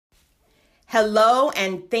Hello,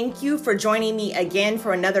 and thank you for joining me again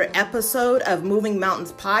for another episode of Moving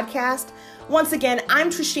Mountains podcast. Once again, I'm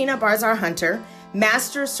Trishina Barzar Hunter,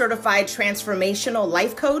 Master Certified Transformational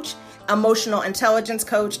Life Coach, Emotional Intelligence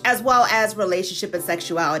Coach, as well as Relationship and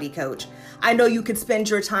Sexuality Coach. I know you could spend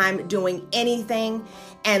your time doing anything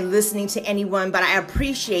and listening to anyone, but I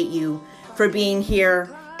appreciate you for being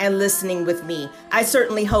here and listening with me. I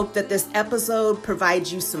certainly hope that this episode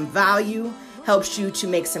provides you some value, helps you to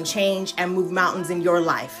make some change and move mountains in your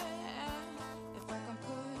life.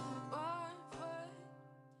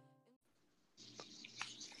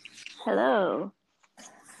 Hello.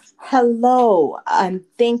 Hello, and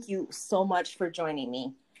thank you so much for joining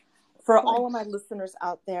me. For all of my listeners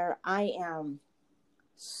out there, I am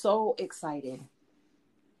so excited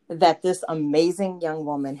that this amazing young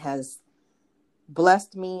woman has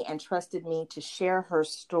blessed me and trusted me to share her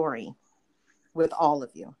story with all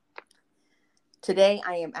of you. Today,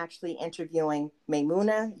 I am actually interviewing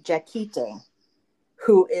Maimuna Jakite,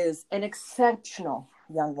 who is an exceptional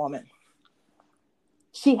young woman.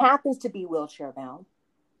 She happens to be wheelchair bound.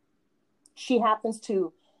 She happens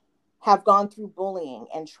to have gone through bullying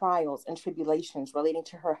and trials and tribulations relating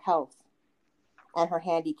to her health and her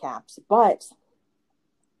handicaps, but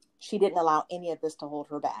she didn't allow any of this to hold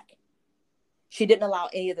her back. She didn't allow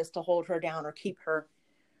any of this to hold her down or keep her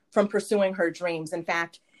from pursuing her dreams. In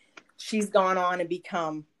fact, she's gone on and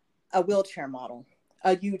become a wheelchair model,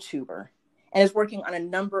 a YouTuber, and is working on a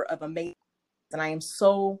number of amazing. And I am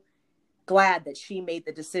so glad that she made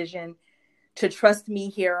the decision to trust me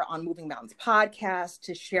here on Moving Mountains podcast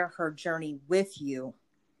to share her journey with you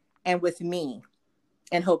and with me,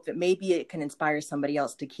 and hope that maybe it can inspire somebody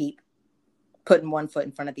else to keep putting one foot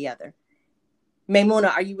in front of the other. Maimuna,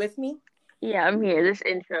 are you with me? Yeah, I'm here. This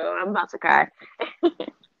intro, I'm about to cry.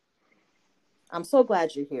 I'm so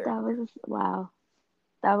glad you're here. Wow.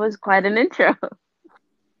 That was quite an intro.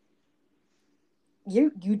 You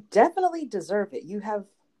definitely deserve it. You have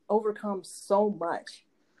overcome so much,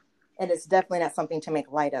 and it's definitely not something to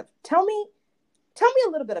make light of. Tell me a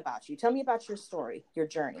little bit about you. Tell me about your story, your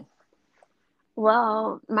journey.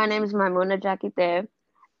 Well, my name is Maimuna Jakite.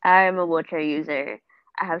 I am a wheelchair user.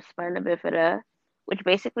 I have spina bifida, which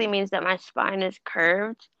basically means that my spine is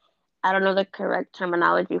curved. I don't know the correct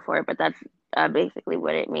terminology for it, but that's basically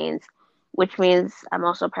what it means, which means I'm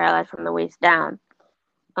also paralyzed from the waist down.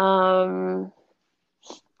 I'm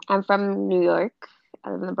from New York.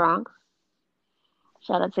 I live in the Bronx.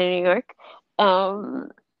 Shout out to New York.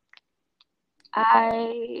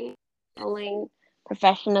 I modeling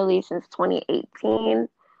professionally since 2018,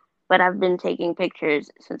 but I've been taking pictures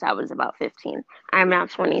since I was about 15. I'm now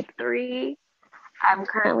 23. I'm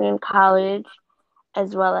currently in college,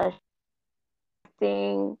 as well as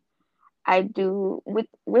acting. I do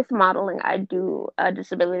with modeling. I do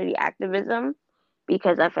disability activism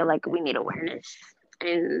because I feel like we need awareness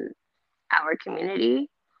in our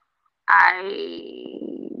community.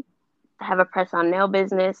 I have a press on nail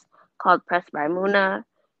business called Press by Muna.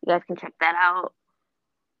 You guys can check that out.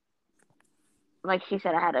 Like she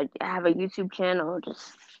said, I have a YouTube channel.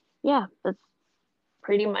 Yeah, that's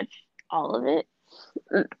pretty much all of it,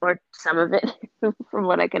 or some of it, from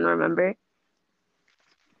what I can remember.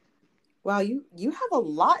 Wow, you have a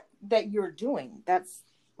lot that you're doing. That's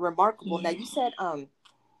remarkable. Yeah. Now, you said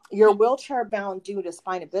you're wheelchair bound due to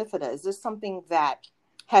spina bifida. Is this something that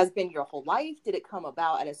has been your whole life? Did it come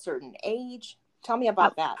about at a certain age? Tell me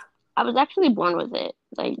about that. I was actually born with it.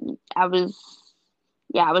 I was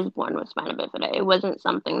born with spina bifida. It wasn't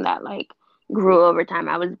something that grew over time.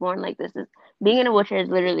 I was born like this. Being in a wheelchair is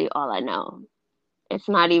literally all I know. It's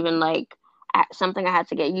not even something I had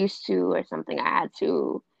to get used to or something I had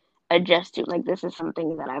to adjust to. This is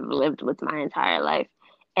something that I've lived with my entire life,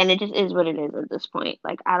 and it just is what it is at this point.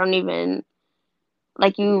 I don't even,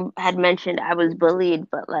 like you had mentioned, I was bullied,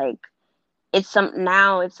 but it's something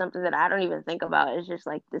that I don't even think about. It's just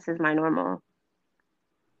this is my normal.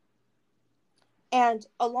 And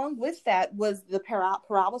along with that, was the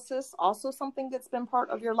paralysis also something that's been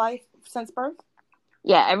part of your life since birth?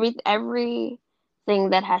 Yeah, everything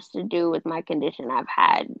that has to do with my condition I've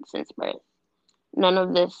had since birth. None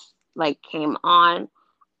of this came on.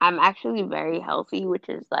 I'm actually very healthy, which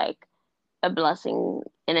is a blessing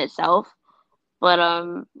in itself.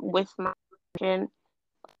 But with my condition,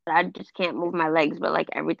 I just can't move my legs, but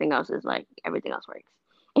everything else everything else works.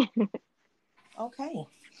 Okay.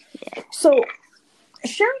 Yeah. So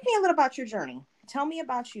share with me a little about your journey. Tell me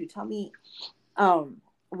about you. Tell me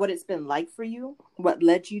what it's been like for you, what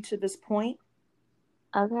led you to this point.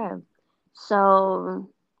 Okay. So,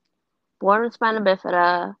 born with spina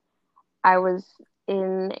bifida, I was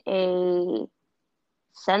in a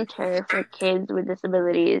center for kids with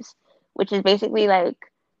disabilities, which is basically like,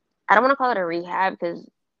 I don't want to call it a rehab because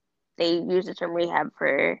they use the term rehab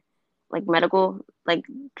for like medical, like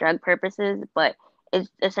drug purposes, but it's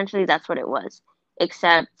essentially that's what it was.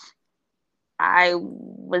 Except I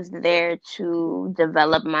was there to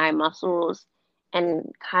develop my muscles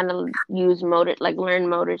and kind of use motor, like learn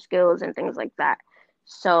motor skills and things like that.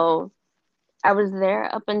 So I was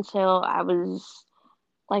there up until I was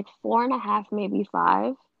like 4.5, maybe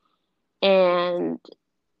 5. And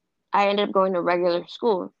I ended up going to regular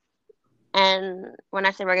school. And when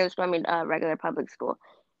I say regular school, I mean regular public school.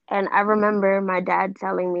 And I remember my dad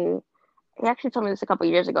telling me, he actually told me this a couple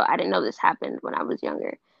of years ago. I didn't know this happened when I was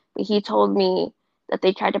younger. But he told me that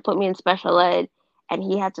they tried to put me in special ed and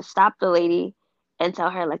he had to stop the lady and tell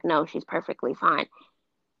her, like, no, she's perfectly fine.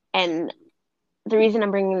 And the reason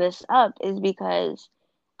I'm bringing this up is because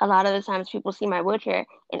a lot of the times people see my wheelchair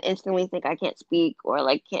and instantly think I can't speak or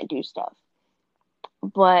like can't do stuff.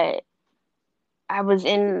 But I was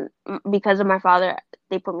in, because of my father,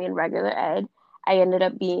 they put me in regular ed. I ended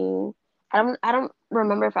up being, I don't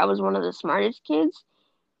remember if I was one of the smartest kids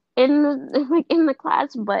in the like in the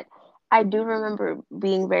class, but I do remember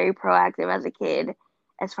being very proactive as a kid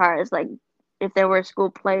as far as like if there were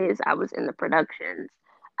school plays, I was in the productions.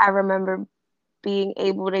 I remember being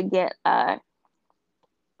able to get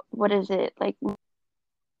what is it? Like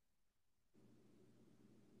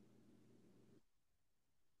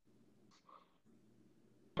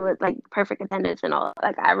with like perfect attendance and all.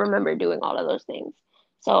 Like I remember doing all of those things.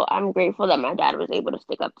 So I'm grateful that my dad was able to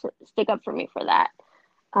stick up for me for that.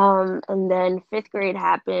 And then fifth grade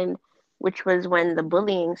happened, which was when the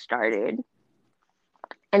bullying started.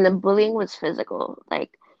 And the bullying was physical.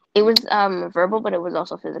 Like it was verbal, but it was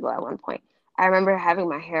also physical at one point. I remember having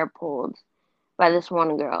my hair pulled by this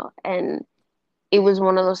one girl, and it was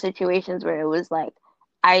one of those situations where it was like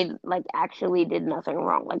I like actually did nothing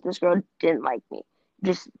wrong. Like this girl didn't like me,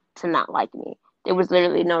 just to not like me. There was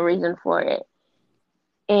literally no reason for it.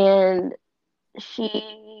 And she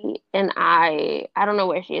and I don't know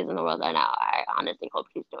where she is in the world right now. I honestly hope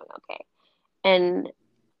she's doing okay. And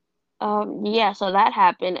yeah, so that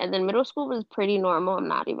happened. And then middle school was pretty normal. I'm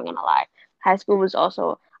not even gonna lie. High school was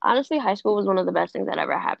also, honestly, high school was one of the best things that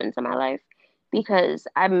ever happened to my life because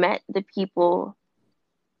I met the people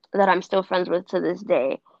that I'm still friends with to this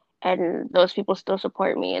day. And those people still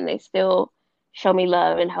support me and they still show me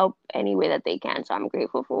love and help any way that they can. So I'm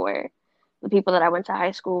grateful for the people that I went to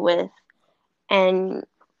high school with. And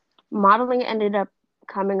modeling ended up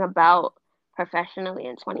coming about professionally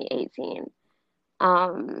in 2018.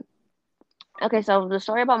 Um, okay, so the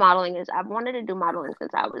story about modeling is I've wanted to do modeling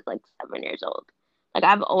since I was like 7 years old. Like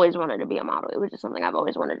I've always wanted to be a model. It was just something I've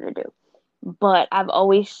always wanted to do. But I've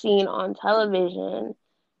always seen on television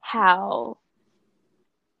how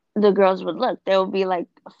the girls would look. They would be like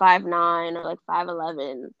 5'9" or like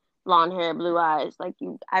 5'11", blonde hair, blue eyes. Like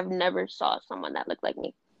I've never saw someone that looked like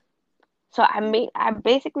me. So I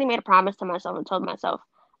basically made a promise to myself and told myself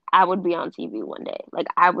I would be on TV one day. Like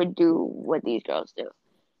I would do what these girls do.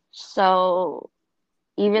 So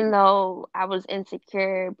even though I was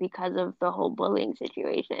insecure because of the whole bullying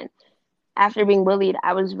situation, after being bullied,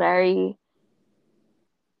 I was very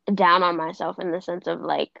down on myself in the sense of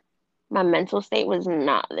like my mental state was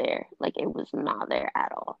not there. Like it was not there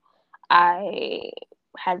at all. I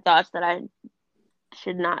had thoughts that I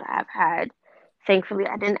should not have had. Thankfully,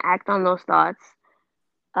 I didn't act on those thoughts.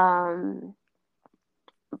 Um,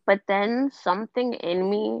 but then something in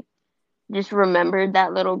me just remembered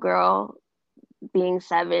that little girl being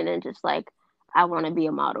 7 and just like, I want to be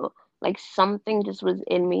a model. Like something just was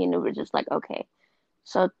in me and it was just like, okay.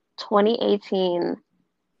 So 2018,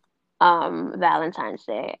 Valentine's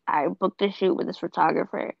Day, I booked a shoot with this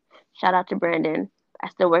photographer. Shout out to Brandon. I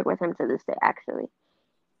still work with him to this day, actually.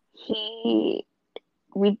 He,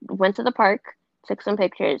 we went to the park, took some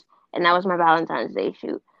pictures, and that was my Valentine's Day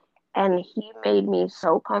shoot. And he made me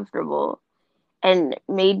so comfortable and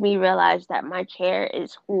made me realize that my chair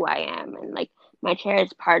is who I am and like my chair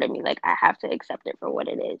is part of me. Like I have to accept it for what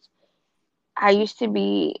it is. I used to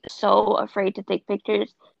be so afraid to take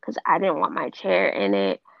pictures because I didn't want my chair in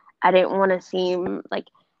it. I didn't want to seem like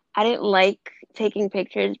I didn't like taking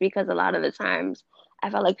pictures because a lot of the times I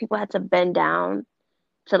felt like people had to bend down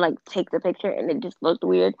to like take the picture and it just looked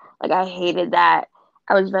weird. Like I hated that.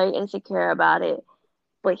 I was very insecure about it.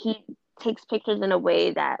 But he takes pictures in a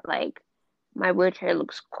way that like my wheelchair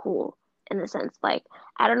looks cool in a sense. Like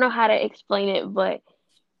I don't know how to explain it, but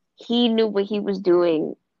he knew what he was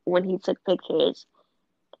doing when he took pictures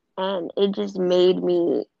and it just made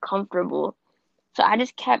me comfortable. So I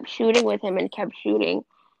just kept shooting with him and kept shooting.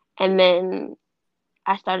 And then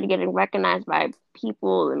I started getting recognized by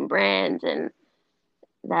people and brands, and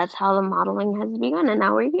that's how the modeling has begun, and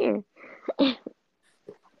now we're here.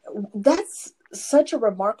 That's such a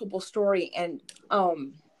remarkable story. And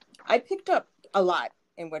I picked up a lot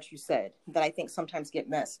in what you said that I think sometimes get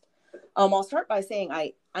missed. I'll start by saying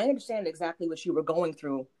I understand exactly what you were going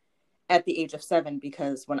through at the age of 7,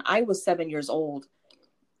 because when I was 7 years old,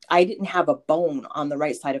 I didn't have a bone on the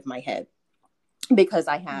right side of my head because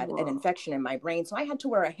I had an infection in my brain. So I had to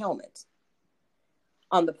wear a helmet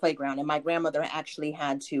on the playground. And my grandmother actually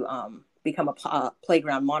had to become a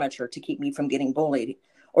playground monitor to keep me from getting bullied,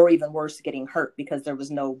 or even worse, getting hurt, because there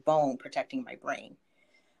was no bone protecting my brain.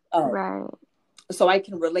 Right. So I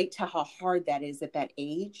can relate to how hard that is at that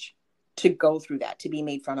age to go through that, to be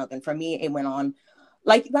made fun of. And for me, it went on,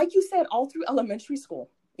 like you said, all through elementary school.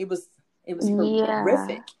 It was Yeah.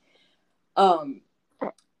 horrific. Um,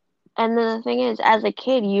 And then the thing is, as a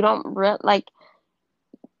kid, you don't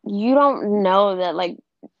you don't know that, like,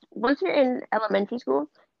 once you're in elementary school,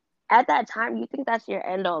 at that time, you think that's your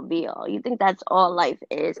end all be all. You think that's all life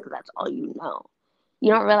is because that's all you know.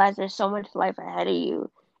 You don't realize there's so much life ahead of you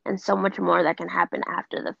and so much more that can happen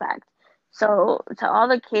after the fact. So, to all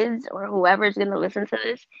the kids or whoever's going to listen to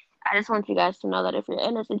this, I just want you guys to know that if you're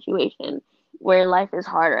in a situation where life is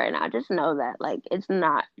hard right now, just know that, like, it's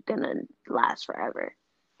not going to last forever.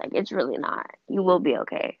 Like, it's really not. You will be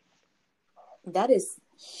okay. that is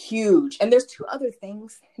huge. And there's two other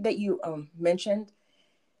things that you mentioned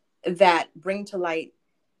that bring to light,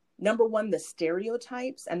 number one, the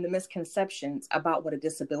stereotypes and the misconceptions about what a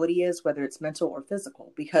disability is, whether it's mental or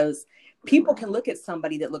physical, because people can look at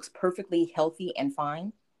somebody that looks perfectly healthy and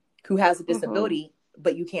fine who has a disability,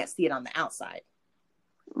 but you can't see it on the outside.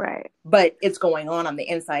 Right. But it's going on the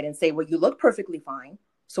inside, and say, well, you look perfectly fine,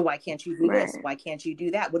 so why can't you do this? Why can't you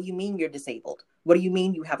do that? What do you mean you're disabled? What do you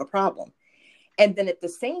mean you have a problem? And then at the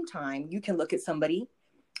same time, you can look at somebody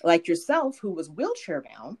like yourself who was wheelchair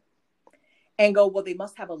bound and go, well, they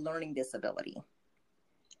must have a learning disability.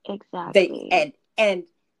 Exactly. And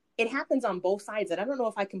it happens on both sides. And I don't know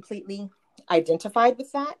if I completely identified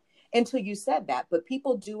with that until you said that. But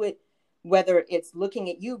people do it, whether it's looking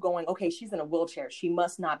at you going, okay, she's in a wheelchair, she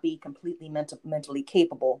must not be completely mentally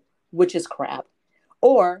capable, which is crap.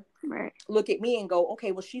 Or look at me and go,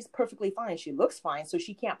 okay, well, she's perfectly fine. She looks fine. So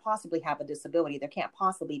she can't possibly have a disability. There can't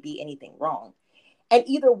possibly be anything wrong. And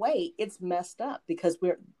either way, it's messed up because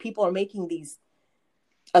people are making these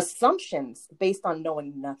assumptions based on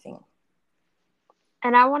knowing nothing.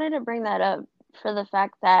 And I wanted to bring that up for the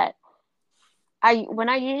fact that when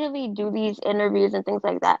I usually do these interviews and things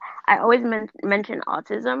like that, I always mention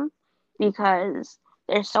autism because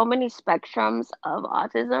there's so many spectrums of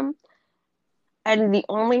autism, and the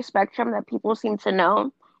only spectrum that people seem to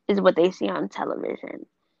know is what they see on television.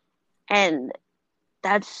 And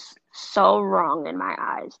that's so wrong in my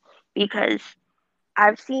eyes, because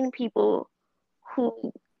I've seen people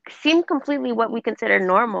who seem completely what we consider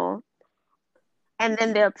normal, and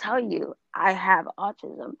then they'll tell you, I have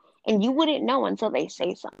autism, and you wouldn't know until they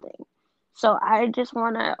say something. So I just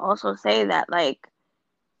want to also say that, like,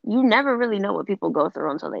 you never really know what people go through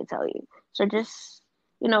until they tell you. So just,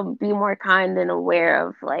 be more kind and aware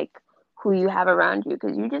of, like, who you have around you,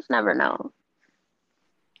 because you just never know.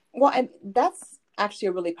 Well, and that's actually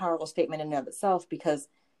a really powerful statement in and of itself, because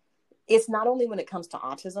it's not only when it comes to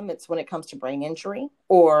autism, it's when it comes to brain injury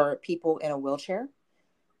or people in a wheelchair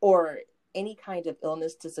or any kind of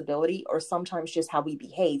illness, disability, or sometimes just how we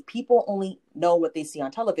behave. People only know what they see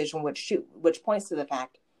on television, which points to the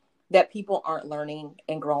fact that people aren't learning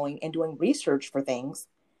and growing and doing research for things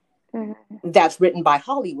that's written by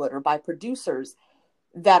Hollywood or by producers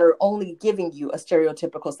that are only giving you a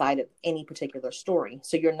stereotypical side of any particular story.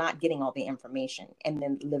 So you're not getting all the information and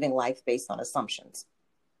then living life based on assumptions.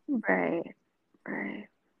 Right.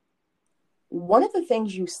 One of the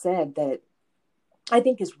things you said that I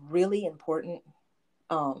think is really important,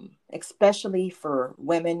 especially for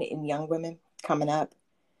women and young women coming up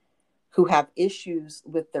who have issues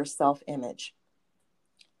with their self-image,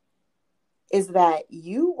 is that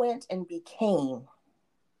you went and became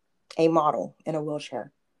a model in a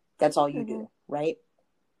wheelchair. That's all you do, right?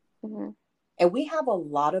 And we have a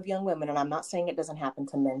lot of young women, and I'm not saying it doesn't happen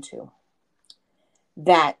to men too,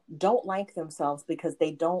 that don't like themselves because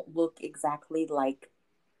they don't look exactly like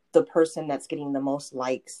the person that's getting the most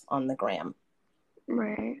likes on the gram.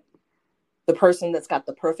 Right. The person that's got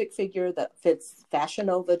the perfect figure that fits Fashion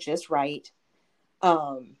Nova just right,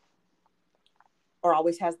 or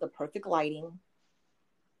always has the perfect lighting,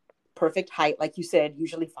 perfect height, like you said,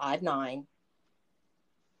 usually 5'9".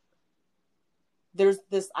 there's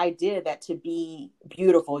this idea that to be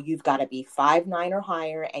beautiful, you've got to be 5'9" or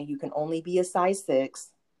higher, and you can only be a size 6.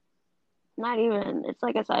 Not even. It's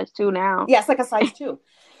like a size 2 now. Yeah, it's like a size 2.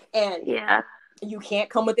 And Yeah. you can't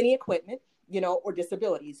come with any equipment, or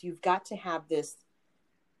disabilities. You've got to have this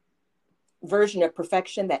version of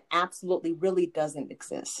perfection that absolutely really doesn't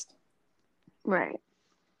exist. Right.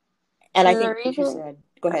 And I And the think what you reason, said,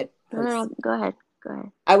 go ahead, no, please. no, go ahead. Go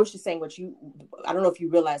ahead. I was just saying I don't know if you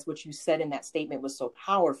realize what you said in that statement was so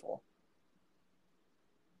powerful.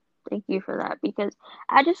 Thank you for that, because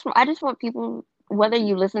I just want people, whether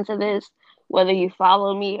you listen to this, whether you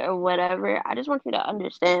follow me or whatever, I just want you to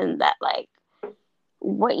understand that, like,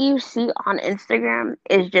 what you see on Instagram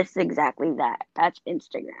is just exactly that. That's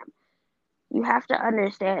Instagram. You have to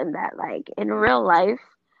understand that, like, in real life,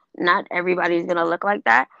 not everybody's gonna look like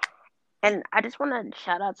that. And I just want to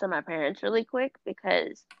shout out to my parents really quick,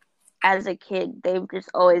 because as a kid, they've just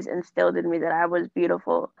always instilled in me that I was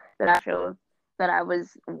beautiful, that I showed that I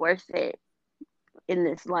was worth it in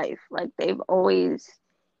this life. Like, they've always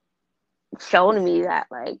shown me that,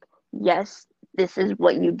 like, yes, this is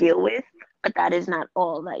what you deal with, but that is not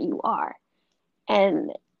all that you are.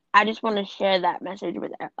 And I just want to share that message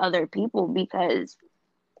with other people, because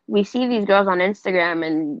we see these girls on Instagram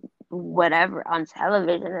and whatever on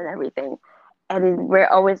television and everything. And we're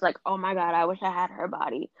always like, oh my God, I wish I had her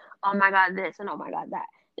body. Oh my God, this, and oh my God, that.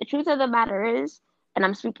 The truth of the matter is, and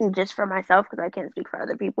I'm speaking just for myself because I can't speak for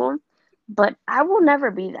other people, but I will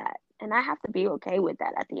never be that. And I have to be okay with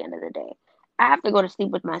that at the end of the day. I have to go to sleep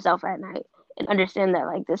with myself at night and understand that,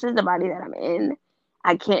 like, this is the body that I'm in.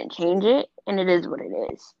 I can't change it, and it is what it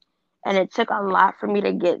is. And it took a lot for me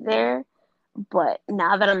to get there, but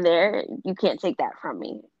now that I'm there, you can't take that from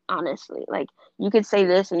me, honestly. Like, you could say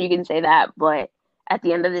this and you can say that, but at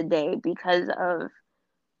the end of the day, because of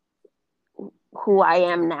who I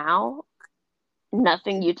am now,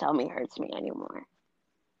 nothing you tell me hurts me anymore.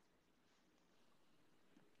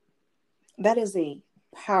 That is a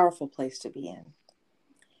powerful place to be in.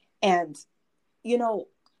 And,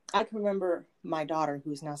 I can remember my daughter,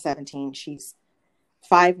 who's now 17. She's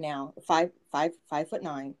 5 now,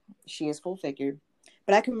 5'9". She is full figured.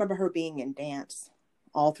 But I can remember her being in dance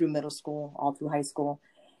all through middle school, all through high school,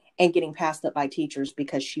 and getting passed up by teachers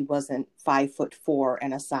because she wasn't 5'4"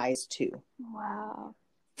 and a size 2. Wow.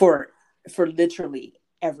 For literally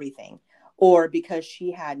everything. Or because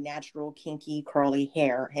she had natural kinky curly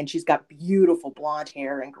hair, and she's got beautiful blonde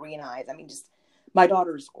hair and green eyes. I mean, just, my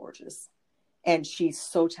daughter is gorgeous, and she's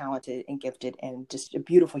so talented and gifted and just a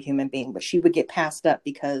beautiful human being. But she would get passed up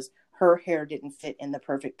because her hair didn't fit in the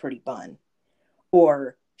perfect pretty bun,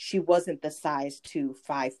 or she wasn't the size 2,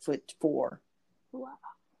 5'4" Wow.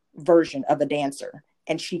 version of a dancer.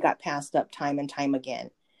 And she got passed up time and time again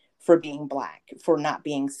for being Black, for not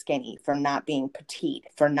being skinny, for not being petite,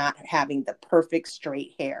 for not having the perfect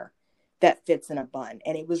straight hair that fits in a bun.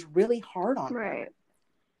 And it was really hard on her. Right.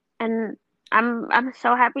 And I'm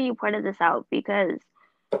so happy you pointed this out, because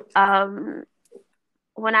um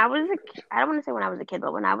when I was I don't want to say when I was a kid,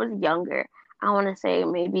 but when I was younger, I want to say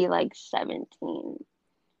maybe like 17.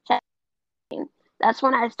 That's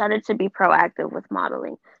when I started to be proactive with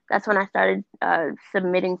modeling. That's when I started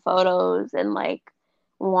submitting photos and, like,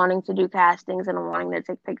 wanting to do castings and wanting to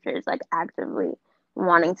take pictures, like, actively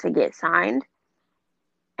wanting to get signed.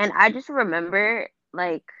 And I just remember,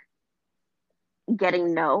 like,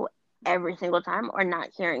 getting no every single time or not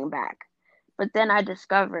hearing back. But then I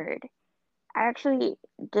discovered I actually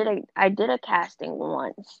did a casting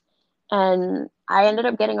once, and I ended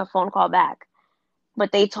up getting a phone call back.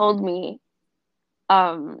 But they told me,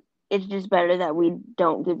 it's just better that we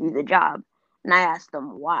don't give you the job. And I asked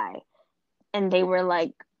them why. And they were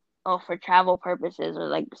like, oh, for travel purposes, or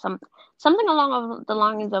like something along the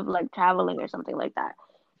lines of, like, traveling or something like that.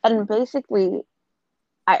 And basically,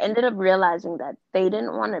 I ended up realizing that they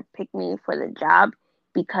didn't want to pick me for the job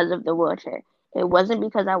because of the wheelchair. It wasn't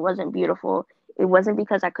because I wasn't beautiful. It wasn't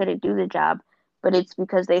because I couldn't do the job, but it's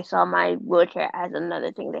because they saw my wheelchair as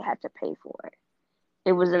another thing they had to pay for.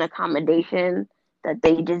 It was an accommodation that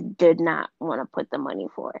they just did not want to put the money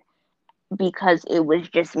for, because it was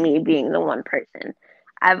just me being the one person.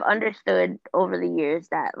 I've understood over the years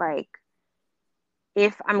that, like,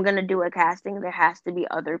 if I'm going to do a casting, there has to be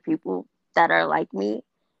other people that are like me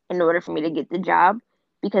in order for me to get the job,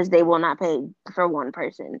 because they will not pay for one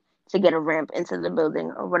person to get a ramp into the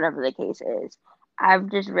building or whatever the case is. I've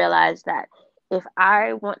just realized that if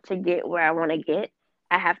I want to get where I want to get,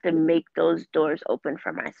 I have to make those doors open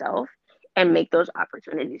for myself and make those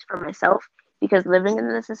opportunities for myself, because living in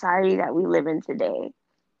the society that we live in today,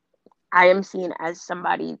 I am seen as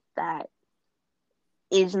somebody that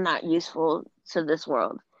is not useful to this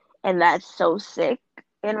world. And that's so sick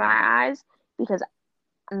in my eyes because,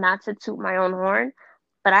 not to toot my own horn,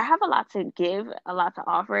 but I have a lot to give, a lot to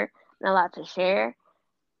offer, and a lot to share.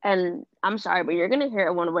 And I'm sorry, but you're going to hear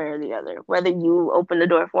it one way or the other, whether you open the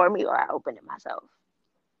door for me or I open it myself.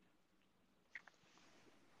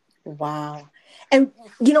 Wow. And,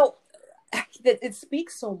 you know, it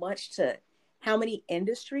speaks so much to how many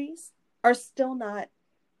industries are still not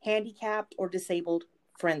handicapped or disabled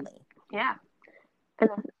friendly. Yeah.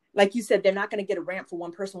 Like you said, they're not going to get a ramp for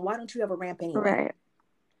one person. Why don't you have a ramp anyway? Right.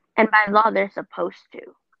 And by law, they're supposed to.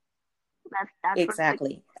 That's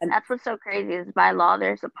Exactly. That's what's so crazy is by law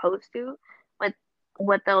they're supposed to, but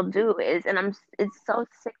what they'll do is, and it's so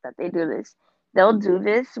sick that they do this. They'll do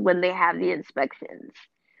this when they have the inspections.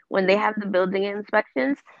 When they have the building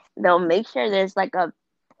inspections, they'll make sure there's like a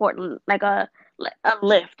port, like a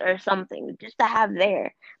lift or something just to have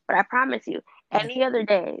there. But I promise you, any other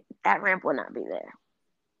day that ramp will not be there.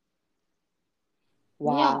 Yeah,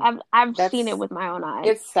 Wow. I've seen it with my own eyes.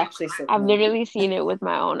 It's actually so I've cool. literally seen it with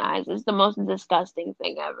my own eyes. It's the most disgusting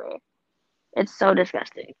thing ever. It's so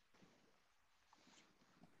disgusting.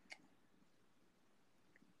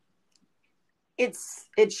 It's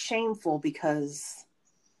shameful because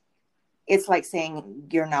it's like saying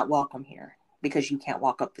you're not welcome here because you can't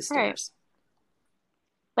walk up the stairs. Right.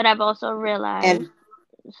 But I've also realized. And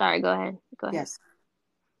sorry, go ahead. Yes.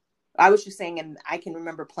 I was just saying, and I can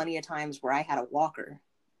remember plenty of times where I had a walker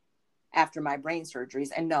after my brain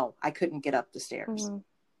surgeries, and no, I couldn't get up the stairs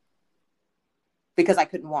because I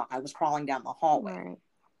couldn't walk. I was crawling down the hallway. Right.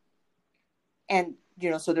 And, you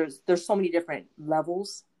know, so there's so many different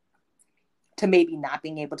levels to maybe not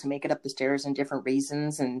being able to make it up the stairs and different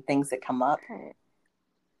reasons and things that come up. Right.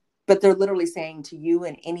 But they're literally saying to you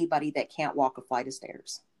and anybody that can't walk a flight of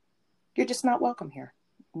stairs, you're just not welcome here.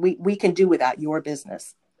 We can do without your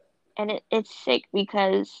business. And it's sick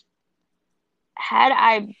because had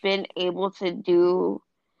I been able to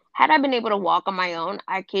walk on my own,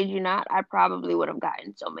 I kid you not, I probably would have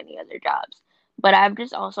gotten so many other jobs. But I've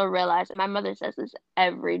just also realized, my mother says this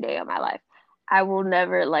every day of my life, I will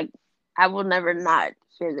never not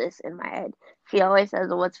hear this in my head. She always says,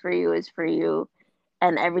 what's for you is for you,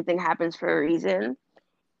 and everything happens for a reason.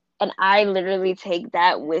 And I literally take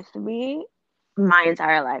that with me my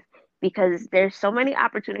entire life because there's so many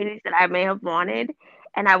opportunities that I may have wanted,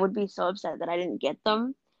 and I would be so upset that I didn't get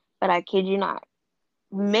them. But I kid you not,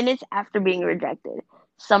 minutes after being rejected,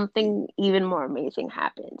 something even more amazing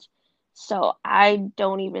happens. So I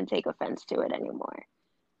don't even take offense to it anymore.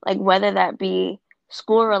 Like, whether that be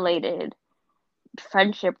school related,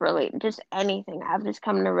 friendship related, just anything. I've just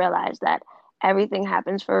come to realize that everything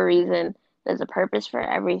happens for a reason. There's a purpose for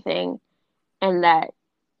everything. And that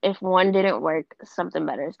if one didn't work, something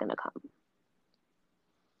better is going to come.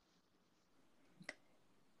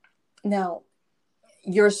 Now,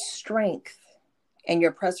 your strength and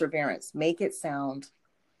your perseverance make it sound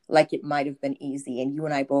like it might have been easy. And you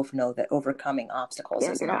and I both know that overcoming obstacles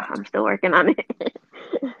is not. I'm still working on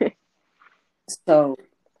it. So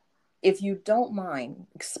if you don't mind,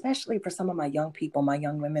 especially for some of my young people, my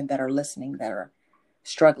young women that are listening, that are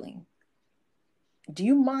struggling, do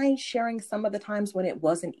you mind sharing some of the times when it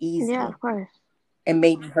wasn't easy? Yeah, of course. And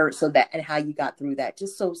maybe hurt and how you got through that,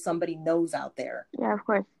 just so somebody knows out there. Yeah, of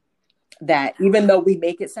course. That even though we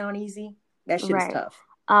make it sound easy, that shit is tough.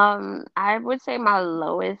 I would say my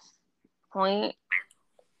lowest point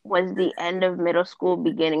was the end of middle school,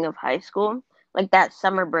 beginning of high school. Like, that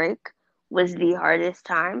summer break was the hardest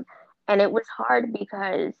time. And it was hard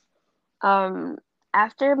because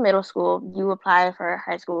after middle school, you apply for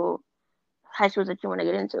high schools that you want to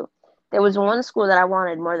get into. There was one school that I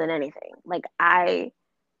wanted more than anything. Like, I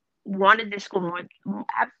wanted this school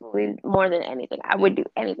absolutely more than anything. I would do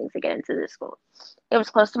anything to get into this school. It was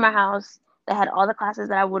close to my house. They had all the classes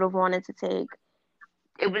that I would have wanted to take.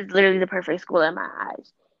 It was literally the perfect school in my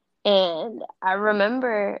eyes. And I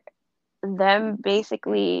remember them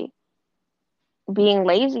basically being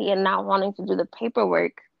lazy and not wanting to do the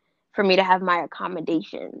paperwork for me to have my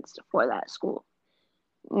accommodations for that school.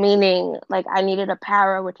 Meaning, like, I needed a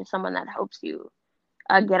para, which is someone that helps you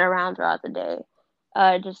get around throughout the day.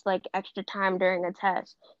 Just like extra time during a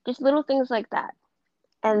test. Just little things like that.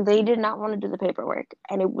 And they did not want to do the paperwork.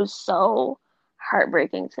 And it was so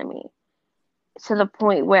heartbreaking to me. To the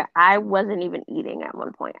point where I wasn't even eating at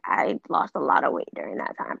one point. I lost a lot of weight during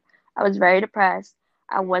that time. I was very depressed.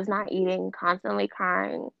 I was not eating, constantly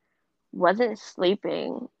crying, wasn't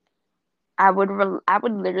sleeping. I would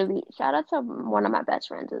literally, shout out to one of my best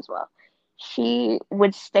friends as well. She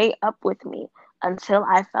would stay up with me until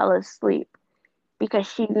I fell asleep because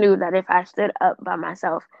she knew that if I stood up by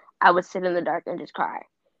myself, I would sit in the dark and just cry.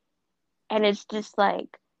 And it's just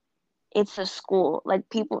like, it's a school.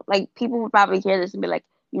 People would probably hear this and be like,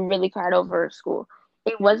 "You really cried over school."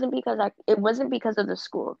 It wasn't because of the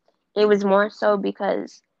school. It was more so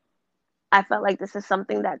because I felt like this is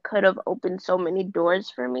something that could have opened so many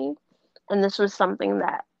doors for me, and this was something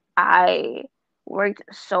that I worked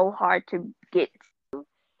so hard to get,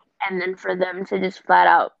 and then for them to just flat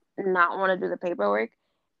out not want to do the paperwork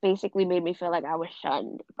basically made me feel like I was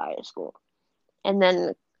shunned by a school. And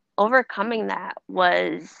then overcoming that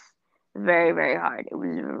was very, very hard. It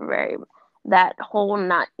was very, that whole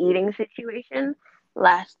not eating situation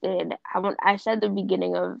lasted, I said the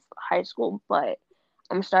beginning of high school, but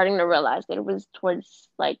I'm starting to realize that it was towards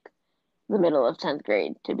like the middle of 10th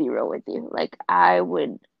grade, to be real with you. Like I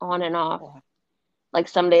would on and off. Like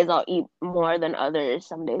some days I'll eat more than others.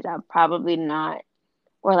 Some days I'll probably not.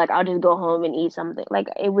 Or like I'll just go home and eat something. Like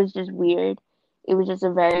it was just weird. It was just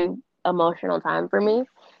a very emotional time for me.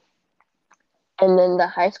 And then the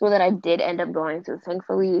high school that I did end up going to,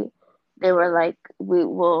 thankfully, they were like, we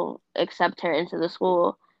will accept her into the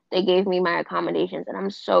school. They gave me my accommodations, and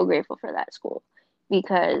I'm so grateful for that school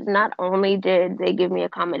because not only did they give me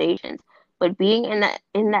accommodations, but being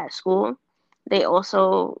in that school, they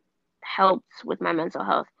also helped with my mental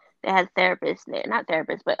health. They had therapists there, not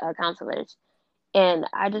therapists, but counselors, and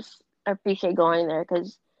I just appreciate going there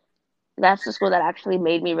because that's the school that actually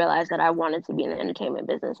made me realize that I wanted to be in the entertainment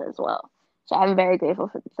business as well. So I'm very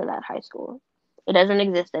grateful for that high school. It doesn't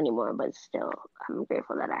exist anymore, but still, I'm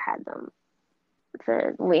grateful that I had them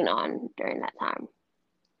to lean on during that time.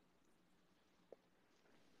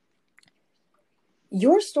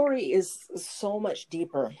 Your story is so much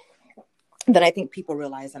deeper than I think people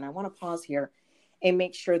realize. And I want to pause here and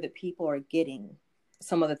make sure that people are getting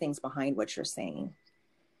some of the things behind what you're saying.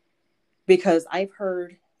 Because I've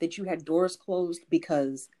heard that you had doors closed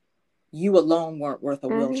because you alone weren't worth a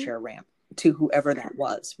wheelchair ramp to whoever that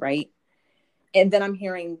was, right? And then I'm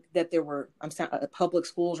hearing that there were public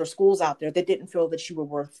schools or schools out there that didn't feel that you were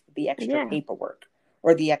worth the extra paperwork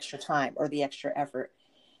or the extra time or the extra effort.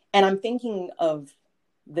 And I'm thinking of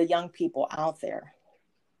the young people out there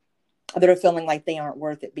that are feeling like they aren't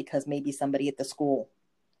worth it because maybe somebody at the school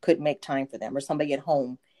couldn't make time for them, or somebody at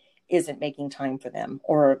home isn't making time for them,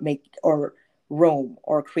 or room,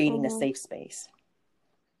 or creating a safe space.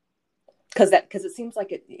 Because it seems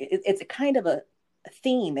like it's a kind of a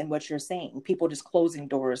theme in what you're saying. People just closing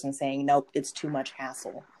doors and saying, nope, it's too much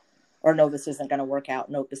hassle, or no, this isn't going to work out.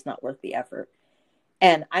 Nope, it's not worth the effort.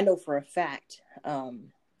 And I know for a fact,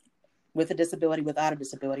 with a disability, without a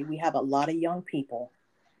disability, we have a lot of young people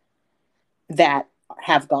that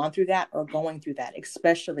have gone through that or going through that,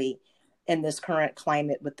 especially in this current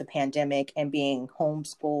climate with the pandemic and being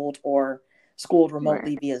homeschooled or schooled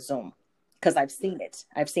remotely via Zoom. Because I've seen it.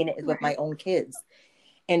 I've seen it with my own kids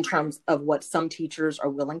in terms of what some teachers are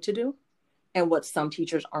willing to do and what some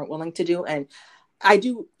teachers aren't willing to do. And I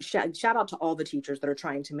do shout out to all the teachers that are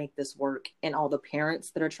trying to make this work, and all the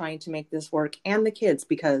parents that are trying to make this work, and the kids,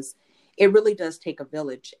 because it really does take a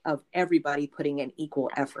village of everybody putting in equal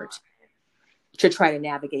effort to try to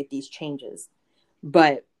navigate these changes.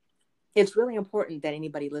 But it's really important that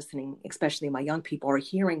anybody listening, especially my young people, are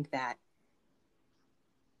hearing that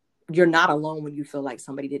you're not alone when you feel like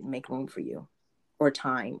somebody didn't make room for you, or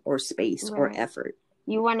time, or space, or effort.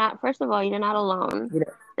 You are not, first of all, you're not alone.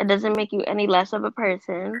 That doesn't make you any less of a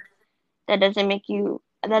person. That doesn't make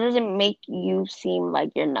you seem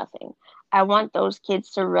like you're nothing. I want those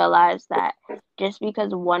kids to realize that just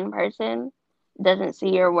because one person doesn't see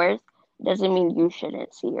your worth doesn't mean you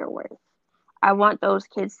shouldn't see your worth. I want those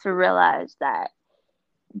kids to realize that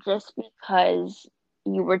just because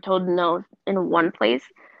you were told no in one place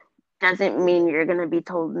doesn't mean you're going to be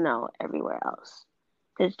told no everywhere else.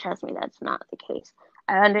 Because trust me, that's not the case.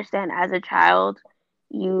 I understand as a child,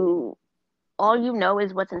 all you know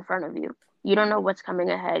is what's in front of you. You don't know what's coming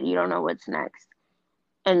ahead. You don't know what's next.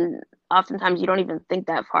 And oftentimes you don't even think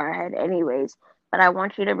that far ahead anyways. But I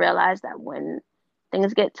want you to realize that when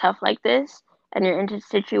things get tough like this and you're into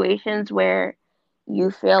situations where you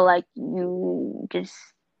feel like you just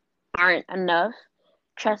aren't enough,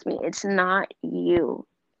 trust me, it's not you.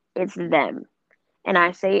 It's them. And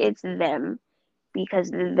I say it's them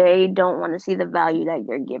because they don't want to see the value that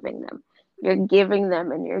you're giving them. You're giving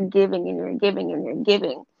them, and you're giving, and you're giving, and you're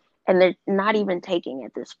giving. And they're not even taking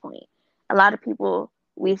at this point. A lot of people,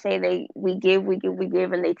 we say we give,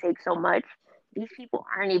 and they take so much. These people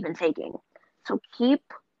aren't even taking. So keep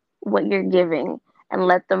what you're giving and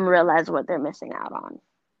let them realize what they're missing out on.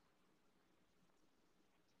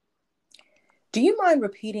 Do you mind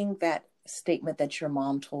repeating that statement that your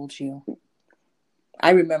mom told you?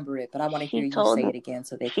 I remember it, but I want to hear She you say told it again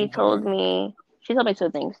so they she can hear told it. me she told me two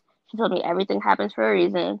things. She told me everything happens for a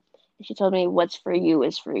reason. And she told me what's for you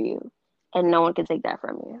is for you. And no one can take that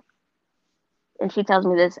from you. And she tells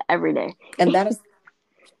me this every day. And that is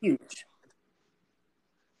huge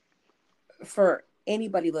for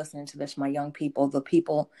anybody listening to this, my young people, the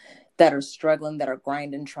people that are struggling, that are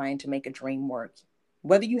grinding, trying to make a dream work.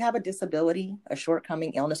 Whether you have a disability, a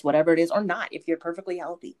shortcoming, illness, whatever it is, or not, if you're perfectly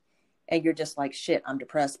healthy and you're just like, shit, I'm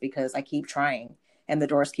depressed because I keep trying and the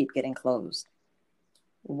doors keep getting closed.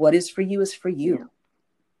 What is for you is for you. Yeah.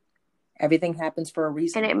 Everything happens for a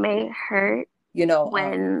reason. And it may hurt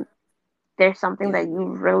when there's something that you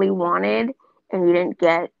really wanted and you didn't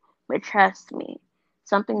get, but trust me,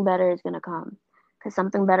 something better is going to come, because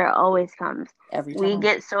something better always comes. Every We time.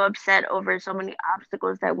 get so upset over so many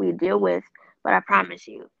obstacles that we deal with, but I promise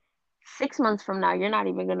you, 6 months from now, you're not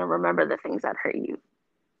even going to remember the things that hurt you.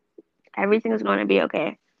 Everything's going to be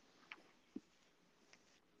okay.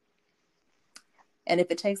 And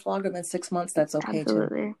if it takes longer than 6 months, that's okay.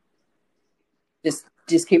 Absolutely. Too.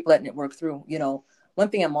 Just keep letting it work through. One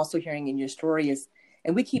thing I'm also hearing in your story is,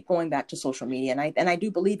 and we keep going back to social media, and I do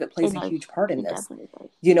believe it plays a huge part in this.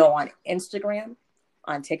 On Instagram,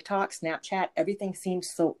 on TikTok, Snapchat, everything seems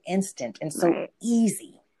so instant and so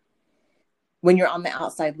easy. When you're on the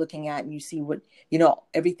outside looking at and you see what,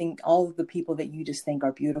 everything, all of the people that you just think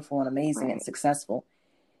are beautiful and amazing and successful,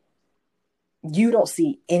 you don't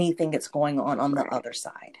see anything that's going on the other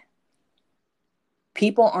side.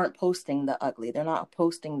 People aren't posting the ugly. They're not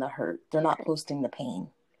posting the hurt. They're not posting the pain.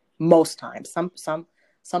 Most times,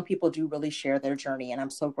 some people do really share their journey, and I'm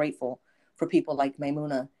so grateful for people like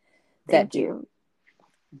Maimuna that do.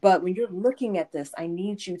 But when you're looking at this, I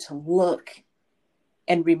need you to look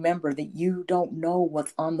and remember that you don't know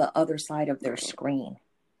what's on the other side of their screen.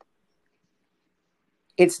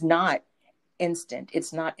 It's not instant.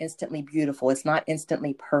 It's not instantly beautiful. It's not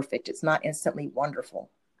instantly perfect. It's not instantly wonderful.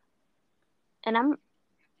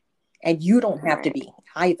 And you don't have to be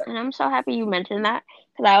either. And I'm so happy you mentioned that,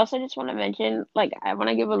 because I also just want to mention, I want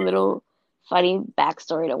to give a little funny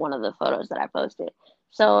backstory to one of the photos that I posted.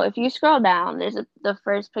 So if you scroll down, there's the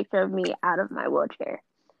first picture of me out of my wheelchair.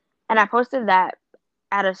 And I posted that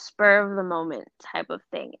at a spur of the moment type of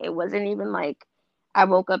thing. It wasn't even like I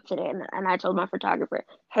woke up today and I told my photographer,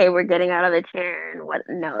 hey, we're getting out of the chair and what.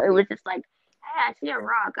 No, it was just like, hey, I see a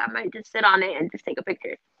rock. I might just sit on it and just take a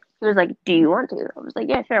picture. He was like, do you want to? I was like,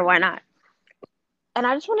 yeah, sure, why not? And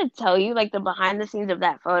I just want to tell you, the behind the scenes of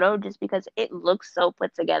that photo, just because it looks so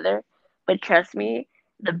put together. But trust me,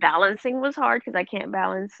 the balancing was hard because I can't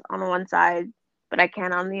balance on one side, but I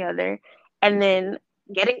can on the other. And then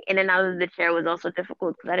getting in and out of the chair was also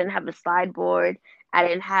difficult because I didn't have a slide board. I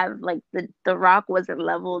didn't have, the rock wasn't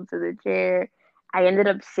leveled to the chair. I ended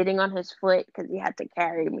up sitting on his foot because he had to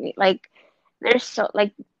carry me.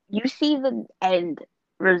 You see the end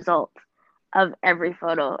result of every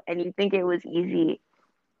photo and you think it was easy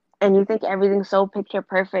and you think everything's so picture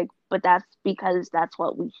perfect, but that's because that's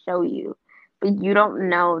what we show you. But you don't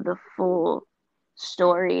know the full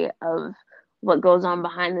story of what goes on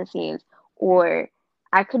behind the scenes. Or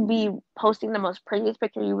I could be posting the most prettiest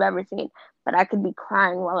picture you've ever seen, but I could be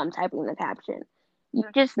crying while I'm typing the caption. You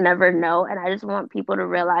just never know. And I just want people to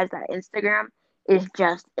realize that Instagram is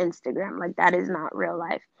just Instagram. That is not real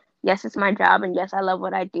life. Yes, it's my job, and yes, I love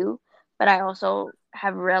what I do, but I also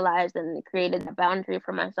have realized and created a boundary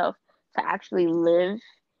for myself to actually live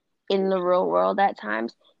in the real world at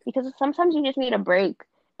times, because sometimes you just need a break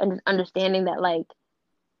and understanding that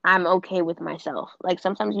I'm okay with myself.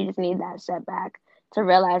 Sometimes you just need that setback to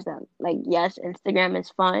realize that yes, Instagram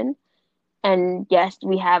is fun, and yes,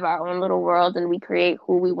 we have our own little world and we create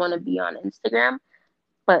who we want to be on Instagram,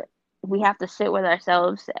 but we have to sit with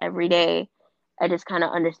ourselves every day and just kind of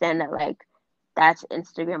understand that that's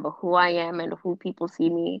Instagram, but who I am and who people see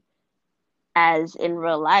me as in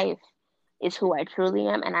real life is who I truly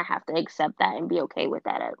am, and I have to accept that and be okay with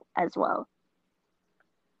that as well.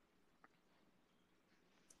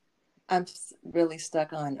 I'm really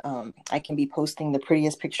stuck on I can be posting the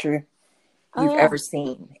prettiest picture you've ever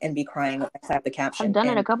seen and be crying inside the caption. I've done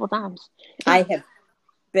it a couple times. I have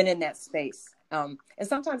been in that space. And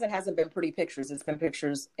sometimes it hasn't been pretty pictures. It's been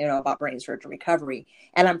pictures, about brain surgery recovery.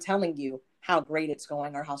 And I'm telling you how great it's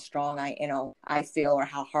going or how strong I feel or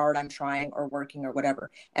how hard I'm trying or working or whatever.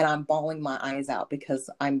 And I'm bawling my eyes out because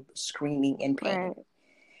I'm screaming in pain. Right.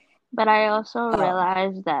 But I also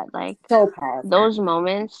realized that so powerful. Those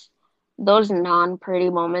moments, those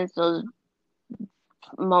non-pretty moments, those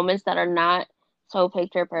moments that are not so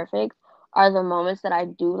picture perfect are the moments that I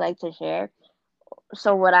do like to share.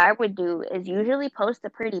 So what I would do is usually post a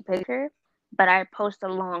pretty picture, but I post a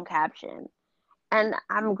long caption. And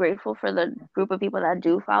I'm grateful for the group of people that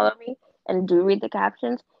do follow me and do read the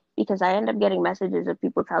captions, because I end up getting messages of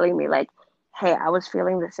people telling me, like, hey, I was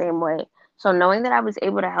feeling the same way. So knowing that I was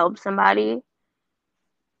able to help somebody,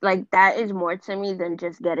 like, that is more to me than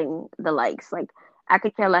just getting the likes. Like, I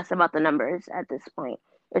could care less about the numbers at this point.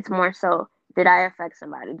 It's more so, did I affect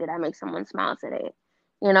somebody? Did I make someone smile today?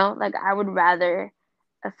 Like, I would rather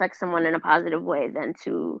affect someone in a positive way than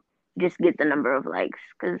to just get the number of likes.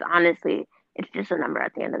 Because honestly, it's just a number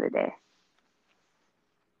at the end of the day.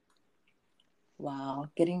 Wow,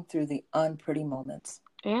 getting through the unpretty moments.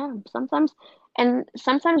 Yeah, sometimes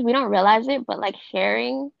we don't realize it, but like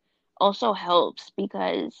sharing also helps,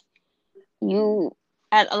 because you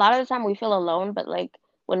at a lot of the time we feel alone, but like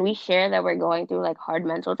when we share that we're going through like hard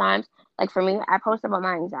mental times, like for me, I post about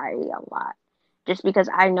my anxiety a lot just because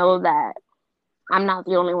I know that I'm not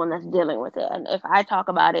the only one that's dealing with it. And if I talk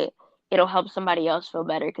about it, it'll help somebody else feel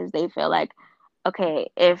better, because they feel like, okay,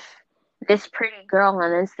 if this pretty girl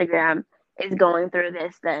on Instagram is going through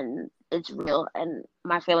this, then it's real and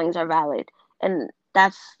my feelings are valid. And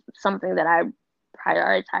that's something that I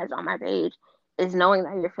prioritize on my page, is knowing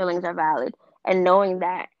that your feelings are valid, and knowing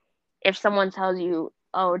that if someone tells you,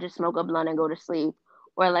 oh, just smoke a blunt and go to sleep,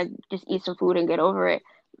 or like just eat some food and get over it,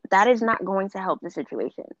 that is not going to help the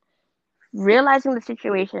situation. Realizing the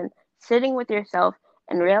situation, sitting with yourself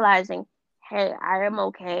and realizing, hey, I am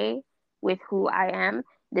okay with who I am.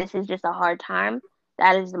 This is just a hard time.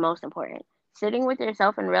 That is the most important. Sitting with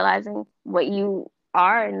yourself and realizing what you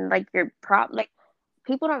are, and like your like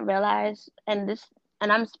people don't realize, and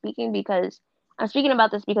I'm speaking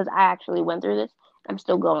about this because I actually went through this. I'm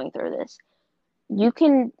still going through this. You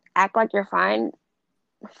can act like you're fine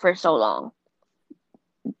for so long.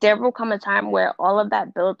 There will come a time where all of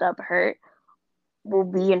that built up hurt will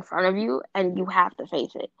be in front of you, and you have to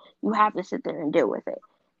face it. You have to sit there and deal with it.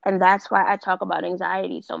 And that's why I talk about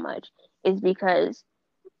anxiety so much, is because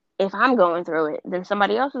if I'm going through it, then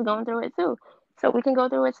somebody else is going through it too. So we can go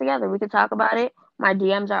through it together. We can talk about it. My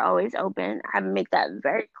DMs are always open. I make that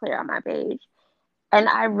very clear on my page. And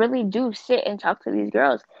I really do sit and talk to these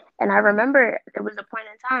girls. And I remember there was a point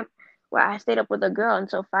in time where I stayed up with a girl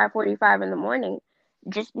until 5:45 in the morning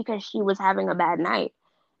just because she was having a bad night.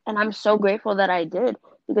 And I'm so grateful that I did,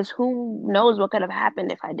 because who knows what could have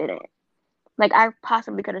happened if I didn't. Like, I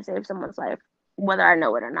possibly could have saved someone's life, whether I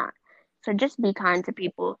know it or not. So just be kind to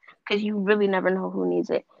people, because you really never know who needs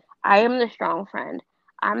it. I am the strong friend.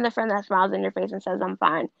 I'm the friend that smiles in your face and says I'm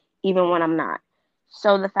fine, even when I'm not.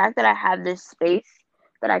 So the fact that I have this space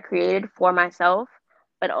that I created for myself,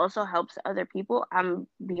 but also helps other people, I'm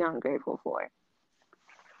beyond grateful for.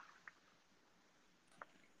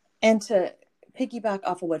 And to piggyback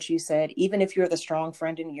off of what you said, even if you're the strong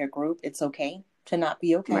friend in your group, it's okay to not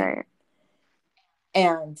be okay. Right.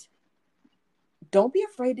 And don't be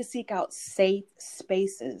afraid to seek out safe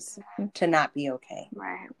spaces to not be okay.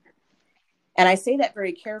 Right. And I say that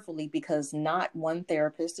very carefully, because not one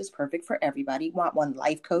therapist is perfect for everybody. Not one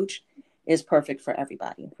life coach is perfect for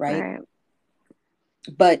everybody, right? Right.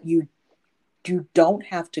 But you don't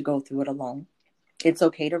have to go through it alone. It's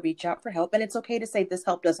okay to reach out for help, and it's okay to say this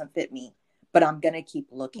help doesn't fit me, but I'm going to keep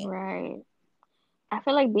looking. Right. I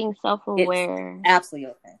feel like It's absolutely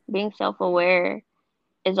okay. being self-aware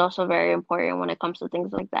is also very important when it comes to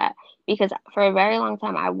things like that, because for a very long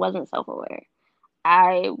time I wasn't self-aware.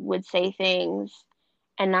 I would say things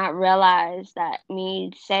and not realize that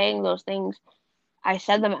me saying those things, I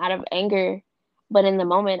said them out of anger, but in the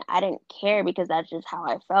moment I didn't care, because that's just how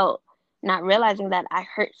I felt, not realizing that I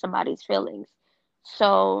hurt somebody's feelings.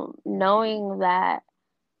 So knowing that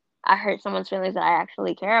I hurt someone's feelings that I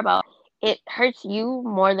actually care about, it hurts you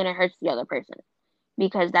more than it hurts the other person,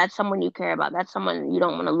 because that's someone you care about. That's someone you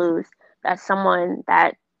don't want to lose. That's someone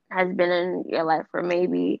that has been in your life for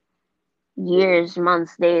maybe years,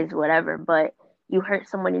 months, days, whatever, but you hurt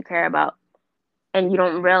someone you care about, and you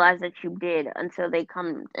don't realize that you did until they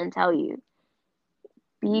come and tell you.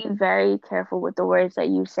 Be very careful with the words that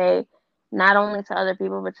you say, not only to other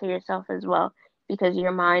people, but to yourself as well, because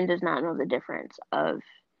your mind does not know the difference of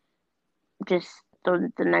just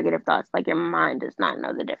the negative thoughts. Like, your mind does not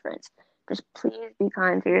know the difference. Just please be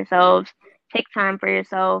kind to yourselves. Take time for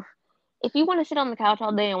yourself. If you want to sit on the couch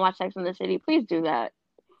all day and watch Sex and the City, please do that.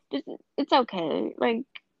 Just, it's okay. Like,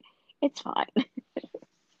 it's fine.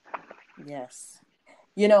 Yes.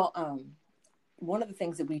 One of the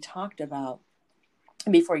things that we talked about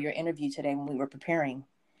before your interview today when we were preparing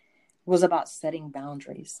was about setting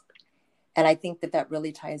boundaries. And I think that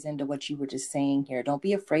really ties into what you were just saying here. Don't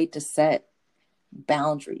be afraid to set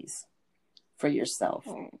boundaries for yourself,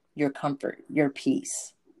 Right. your comfort, your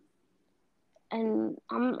peace. And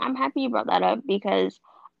I'm happy you brought that up because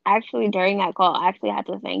actually during that call, I actually had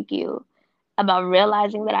to thank you about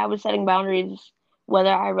realizing that I was setting boundaries,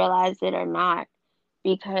 whether I realized it or not,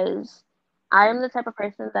 because I am the type of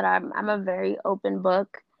person that I'm a very open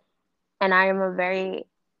book, and I am a very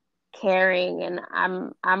caring, and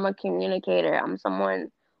I'm a communicator. I'm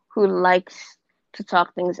someone who likes to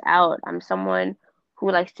talk things out. I'm someone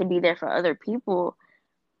who likes to be there for other people,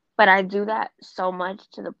 but I do that so much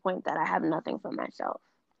to the point that I have nothing for myself.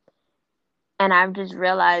 And I've just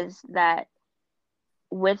realized that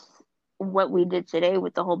with what we did today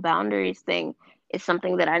with the whole boundaries thing is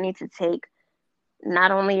something that I need to take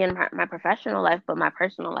not only in my professional life, but my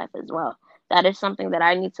personal life as well. That is something that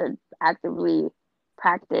I need to actively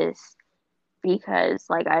practice because,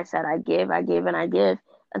 like I said, I give, and I give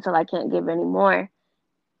until I can't give anymore.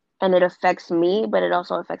 And it affects me, but it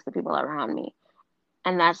also affects the people around me.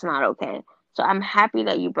 And that's not okay. So I'm happy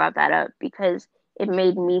that you brought that up because it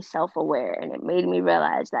made me self aware and it made me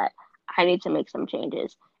realize that I need to make some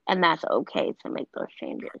changes. And that's okay to make those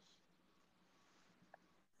changes.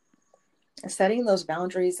 Setting those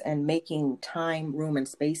boundaries and making time, room, and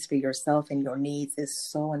space for yourself and your needs is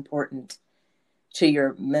so important to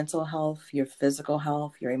your mental health, your physical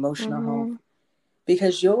health, your emotional health, Mm-hmm.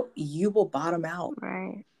 because you will bottom out.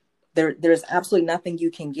 Right. There's absolutely nothing you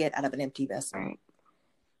can get out of an empty vessel. Right.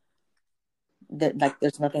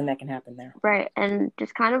 There's nothing that can happen there. Right. And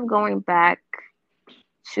just kind of going back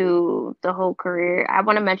to the whole career, I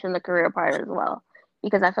want to mention the career part as well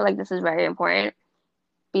because I feel like this is very important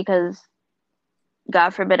because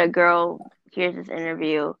God forbid a girl hears this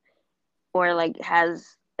interview or like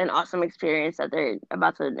has an awesome experience that they're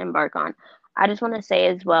about to embark on. I just want to say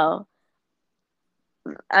as well,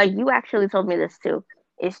 you actually told me this too,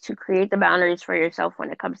 is to create the boundaries for yourself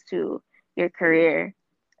when it comes to your career,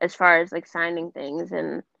 as far as like signing things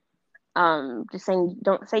and just saying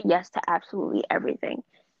don't say yes to absolutely everything.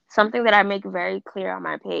 Something that I make very clear on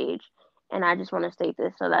my page, and I just want to state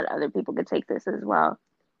this so that other people could take this as well,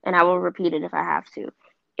 and I will repeat it if I have to,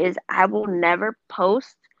 is I will never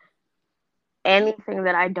post anything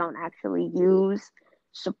that I don't actually use,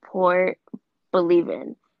 support, believe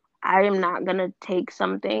in. I am not gonna take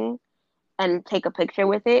something and take a picture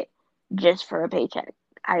with it just for a paycheck.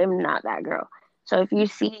 I am not that girl. So if you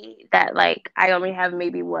see that like I only have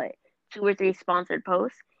maybe what 2 or 3 sponsored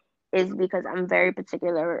posts is because I'm very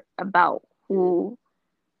particular about who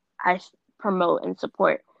I promote and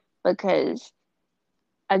support because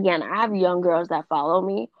again, I have young girls that follow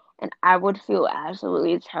me and I would feel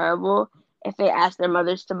absolutely terrible if they asked their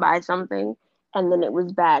mothers to buy something and then it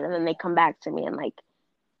was bad and then they come back to me and like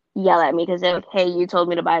yell at me because they're like, hey, you told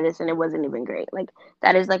me to buy this and it wasn't even great. Like,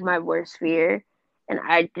 that is like my worst fear. And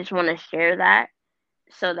I just want to share that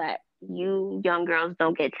so that you young girls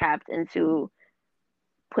don't get trapped into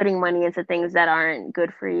putting money into things that aren't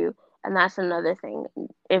good for you. And that's another thing.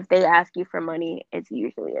 If they ask you for money, it's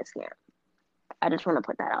usually a scam. I just want to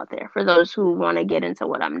put that out there for those who want to get into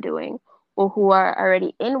what I'm doing or who are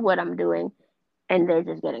already in what I'm doing and they're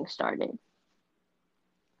just getting started.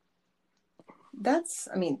 That's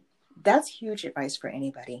huge advice for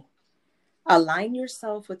anybody. Align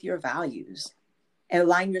yourself with your values and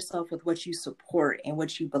align yourself with what you support and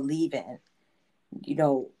what you believe in. You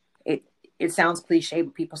know, it sounds cliche,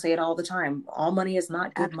 but people say it all the time. All money is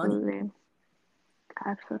not good Absolutely. money.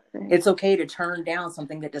 Absolutely. It's okay to turn down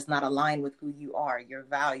something that does not align with who you are, your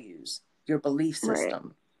values, your belief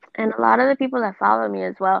system. Right. And a lot of the people that follow me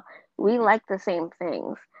as well, we like the same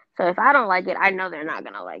things. So if I don't like it, I know they're not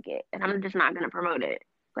gonna like it, and I'm just not gonna promote it.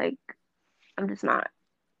 Like, I'm just not.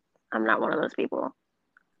 I'm not one of those people,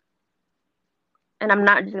 and I'm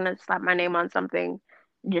not just gonna slap my name on something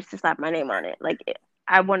just to slap my name on it. Like,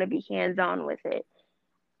 I want to be hands on with it.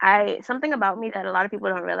 I something about me that a lot of people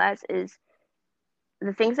don't realize is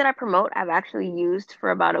the things that I promote, I've actually used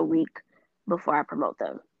for about a week before I promote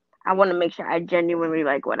them. I want to make sure I genuinely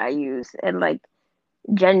like what I use and like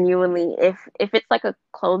genuinely if it's like a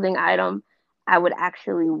clothing item, I would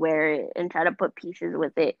actually wear it and try to put pieces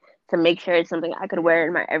with it to make sure it's something I could wear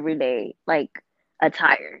in my everyday like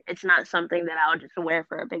attire. It's not something that I'll just wear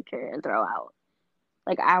for a picture and throw out.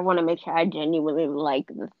 Like I want to make sure I genuinely like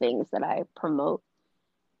the things that I promote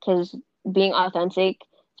because being authentic,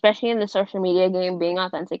 especially in the social media game, being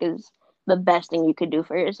authentic is the best thing you could do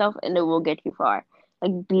for yourself and it will get you far.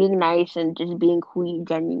 Like being nice and just being who you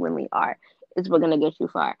genuinely are is what gonna get you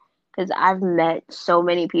far. Because I've met so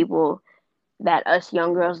many people that us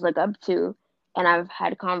young girls look up to, and I've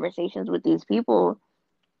had conversations with these people,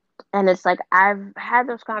 and it's like I've had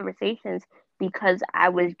those conversations because I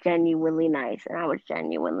was genuinely nice and I was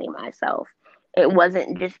genuinely myself. It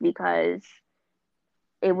wasn't just because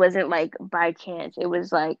it wasn't like by chance. It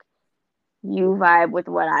was like you vibe with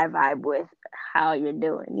what I vibe with, how you're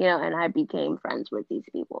doing, and I became friends with these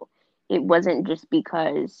people. It wasn't just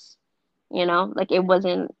because, like it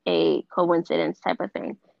wasn't a coincidence type of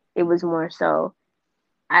thing. It was more so,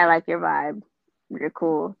 I like your vibe. You're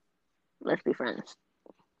cool. Let's be friends.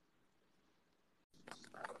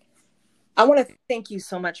 I want to thank you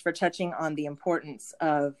so much for touching on the importance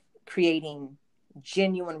of creating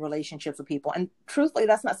genuine relationships with people. And truthfully,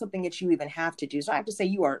 that's not something that you even have to do. So I have to say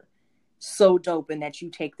you are so dope in that you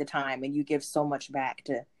take the time and you give so much back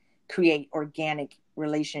to create organic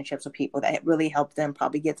relationships with people that really help them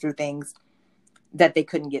probably get through things that they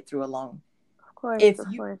couldn't get through alone. Of course,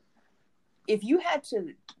 if you had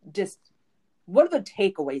to just, what are the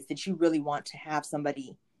takeaways that you really want to have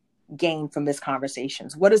somebody gain from this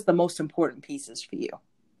conversations? What is the most important pieces for you?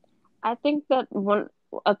 I think that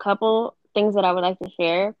a couple things that I would like to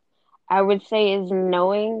share, I would say, is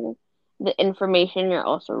knowing the information you're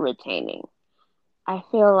also retaining. I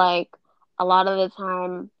feel like a lot of the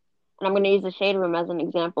time, and I'm going to use the Shade Room as an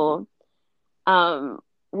example,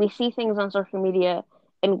 we see things on social media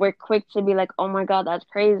and we're quick to be like, oh my God, that's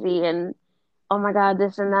crazy. And oh my God,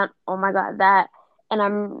 this and that. Oh my God, that. And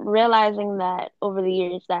I'm realizing that over the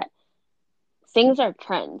years that things are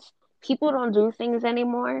trends. People don't do things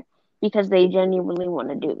anymore because they genuinely want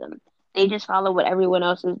to do them. They just follow what everyone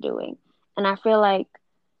else is doing. And I feel like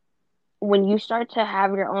when you start to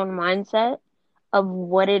have your own mindset of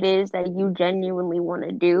what it is that you genuinely want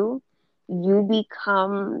to do, you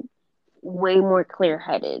become way more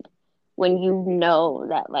clear-headed when you know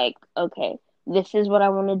that, like, okay, this is what I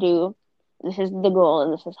want to do, this is the goal,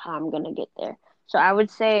 and this is how I'm going to get there. So I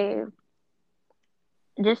would say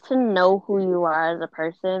just to know who you are as a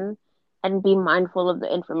person and be mindful of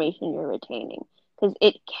the information you're retaining, because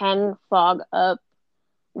it can fog up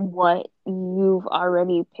what you've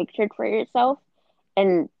already pictured for yourself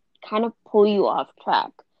and kind of pull you off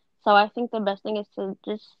track. So I think the best thing is to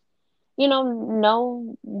just,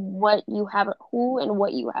 know what you have, who and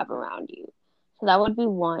what you have around you. So that would be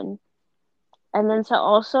one. And then to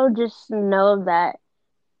also just know that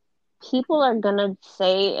people are going to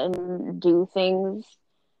say and do things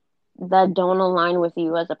that don't align with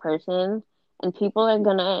you as a person, and people are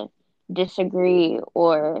going to disagree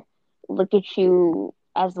or look at you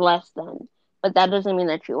as less than, but that doesn't mean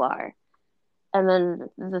that you are. And then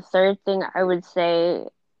the third thing I would say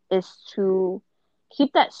is to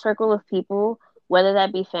keep that circle of people, whether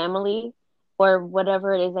that be family or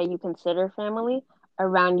whatever it is that you consider family,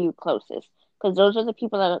 around you closest. Because those are the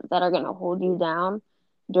people that are going to hold you down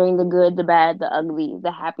during the good, the bad, the ugly,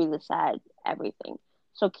 the happy, the sad, everything.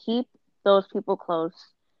 So keep those people close.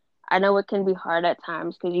 I know it can be hard at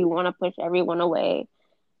times because you want to push everyone away,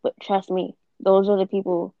 but trust me, those are the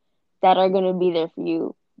people that are going to be there for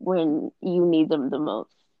you when you need them the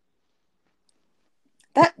most.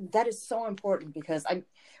 That is so important because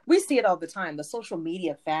we see it all the time. The social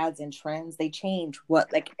media fads and trends, they change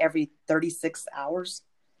like every 36 hours,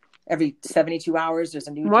 every 72 hours, there's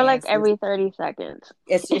a new more dance. Like every 30 seconds.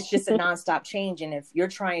 It's just a nonstop change. And if you're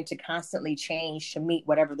trying to constantly change to meet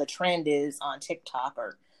whatever the trend is on TikTok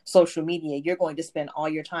or social media, you're going to spend all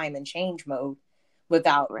your time in change mode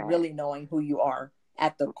without really knowing who you are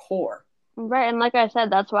at the core. Right. And like I said,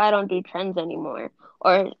 that's why I don't do trends anymore,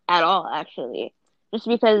 or at all, actually. Just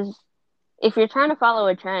because if you're trying to follow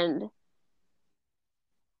a trend,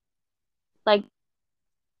 like,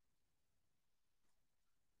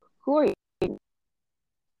 who are you?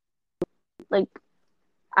 Like,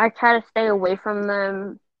 I try to stay away from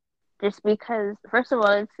them just because, first of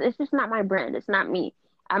all, it's just not my brand. It's not me.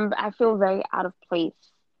 I feel very out of place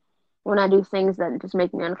when I do things that just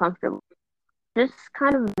make me uncomfortable. Just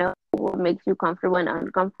kind of know what makes you comfortable and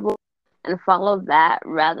uncomfortable and follow that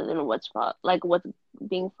rather than what's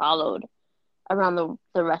being followed around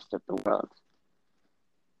the rest of the world.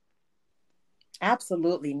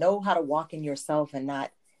 Absolutely. Know how to walk in yourself and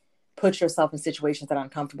not put yourself in situations that are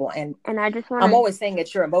uncomfortable. And I'm always saying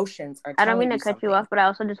that your emotions are telling you something. I don't mean to cut you off, but I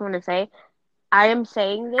also just want to say, I am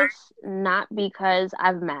saying this not because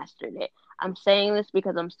I've mastered it. I'm saying this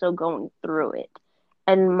because I'm still going through it.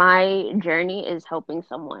 And my journey is helping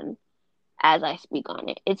someone as I speak on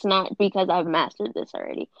it. It's not because I've mastered this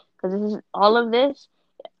already. Because all of this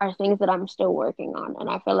are things that I'm still working on. And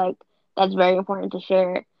I feel like that's very important to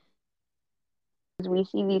share. As we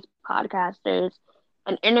see these podcasters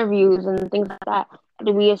and interviews and things like that,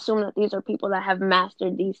 we assume that these are people that have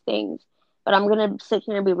mastered these things. But I'm going to sit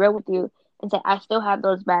here and be real with you and say I still have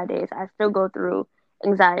those bad days. I still go through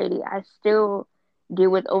anxiety. I still deal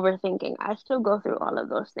with overthinking. I still go through all of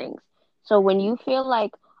those things. So when you feel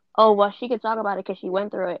like, oh, well, she could talk about it because she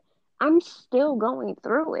went through it, I'm still going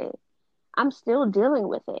through it. I'm still dealing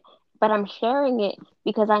with it. But I'm sharing it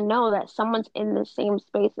because I know that someone's in the same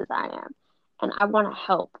space as I am. And I want to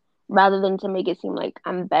help rather than to make it seem like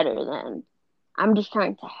I'm better than. I'm just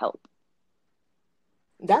trying to help.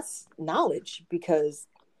 That's knowledge, because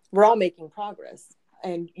we're all making progress.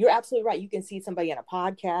 And you're absolutely right. You can see somebody on a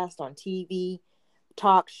podcast, on TV,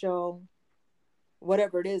 talk show,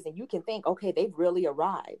 whatever it is, and you can think, okay, they've really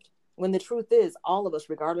arrived. When the truth is, all of us,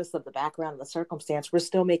 regardless of the background and the circumstance, we're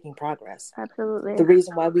still making progress. Absolutely. The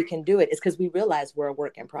reason why we can do it is because we realize we're a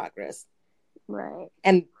work in progress. Right.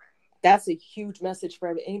 And that's a huge message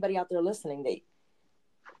for anybody out there listening.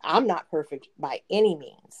 I'm not perfect by any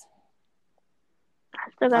means. I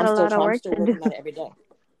still got a lot of work to do. I'm still working on it every day.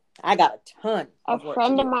 I got a ton of work to do. A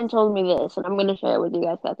friend of mine told me this, and I'm going to share it with you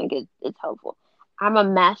guys because I think it's helpful. I'm a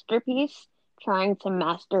masterpiece trying to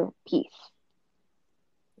master peace.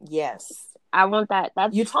 Yes. I want that.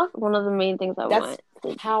 That's one of the main things I want.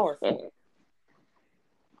 That's powerful.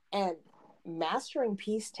 And mastering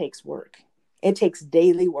peace takes work. It takes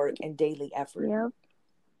daily work and daily effort. Yep.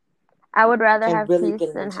 I would rather have really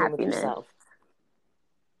peace than happiness.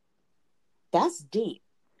 That's deep.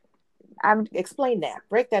 Explain that.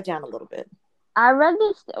 Break that down a little bit. I read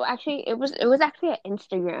this. Actually, it was actually an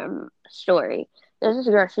Instagram story. There's this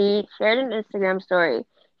girl. She shared an Instagram story.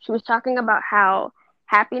 She was talking about how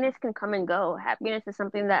happiness can come and go. Happiness is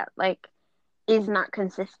something that is not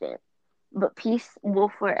consistent, but peace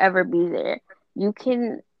will forever be there. You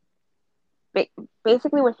can.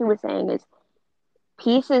 Basically, what she was saying is,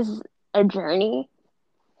 peace is a journey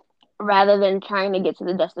rather than trying to get to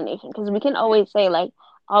the destination. Because we can always say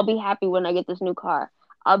I'll be happy when I get this new car.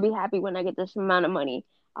 I'll be happy when I get this amount of money.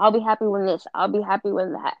 I'll be happy when this. I'll be happy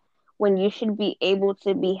when that. When you should be able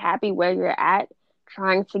to be happy where you're at,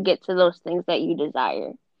 trying to get to those things that you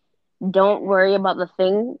desire. Don't worry about the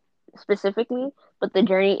thing specifically, but the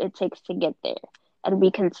journey it takes to get there. And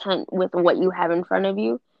be content with what you have in front of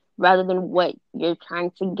you rather than what you're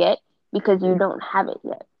trying to get because you don't have it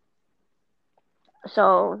yet.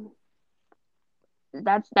 So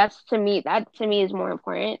that's to me, that to me is more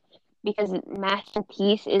important, because mastering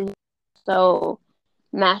peace is so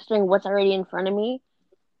mastering what's already in front of me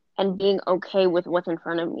and being okay with what's in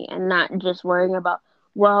front of me and not just worrying about,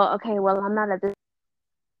 I'm not at this,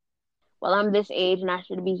 I'm this age and I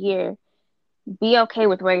should be here. Be okay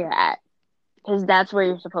with where you're at, because that's where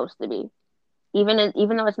you're supposed to be. Even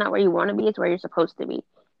though it's not where you want to be, it's where you're supposed to be,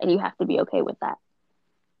 and you have to be okay with that.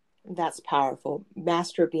 That's powerful.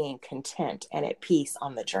 Master being content and at peace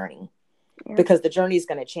on the journey. Yeah. Because the journey is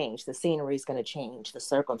going to change. The scenery is going to change. The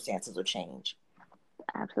circumstances will change.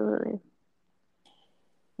 Absolutely.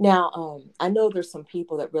 Now, I know there's some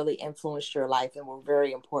people that really influenced your life and were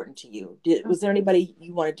very important to you. Was there anybody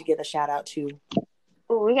you wanted to give a shout out to?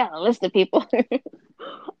 Oh, we got a list of people.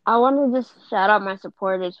 I want to just shout out my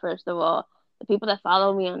supporters, first of all. The people that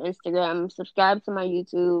follow me on Instagram, subscribe to my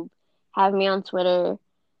YouTube, have me on Twitter,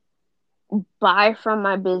 buy from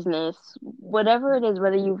my business, whatever it is,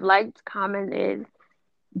 whether you've liked, commented,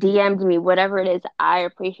 DM'd me, whatever it is, I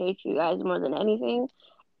appreciate you guys more than anything.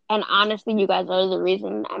 And honestly, you guys are the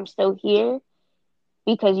reason I'm still here,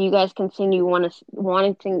 because you guys continue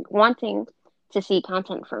wanting to see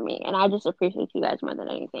content from me. And I just appreciate you guys more than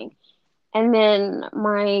anything. And then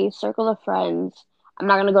my circle of friends, I'm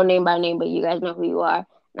not going to go name by name, but you guys know who you are.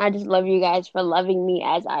 And I just love you guys for loving me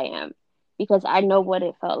as I am, because I know what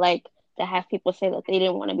it felt like to have people say that they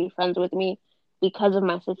didn't want to be friends with me because of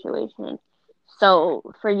my situation.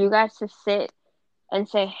 So for you guys to sit and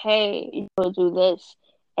say, hey, you go do this,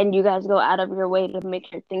 and you guys go out of your way to make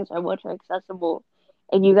sure things are much more accessible,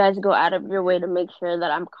 and you guys go out of your way to make sure that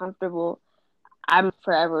I'm comfortable, I'm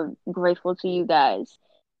forever grateful to you guys.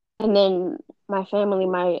 And then my family,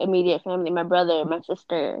 my immediate family, my brother, my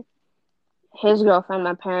sister, his girlfriend,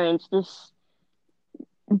 my parents, just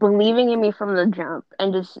believing in me from the jump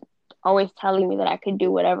and just always telling me that I could do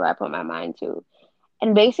whatever I put my mind to,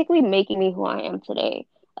 and basically making me who I am today.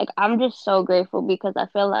 I'm just so grateful, because I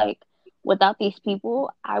feel like without these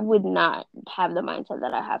people, I would not have the mindset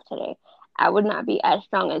that I have today. I would not be as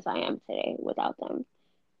strong as I am today without them.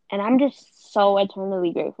 And I'm just so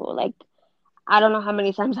eternally grateful. I don't know how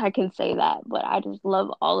many times I can say that, but I just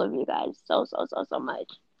love all of you guys so, so, so, so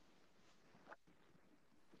much.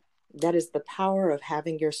 That is the power of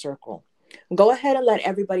having your circle. Go ahead and let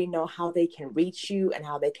everybody know how they can reach you and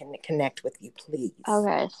how they can connect with you, please.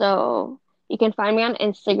 Okay, so you can find me on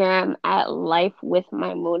Instagram at Life with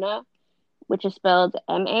Maimuna. which is spelled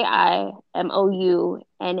Maimouna.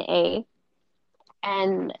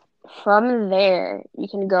 And from there, you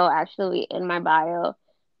can go actually in my bio,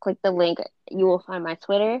 click the link. You will find my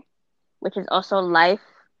Twitter, which is also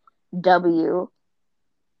LifeWMaimouna.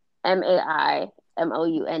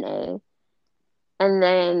 And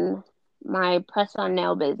then my press on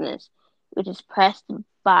nail business, which is Pressed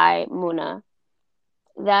by Muna.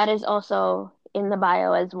 That is also in the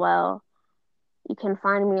bio as well. You can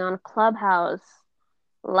find me on Clubhouse,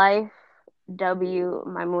 Life W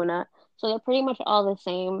Maimuna. So they're pretty much all the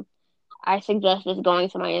same. I suggest just going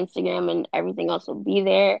to my Instagram and everything else will be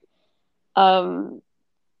there. You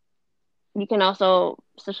can also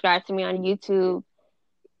subscribe to me on YouTube,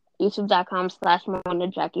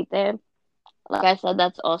 youtube.com/MaimunaJakite. Like I said,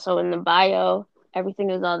 that's also in the bio.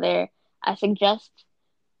 Everything is all there. I suggest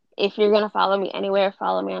if you're going to follow me anywhere,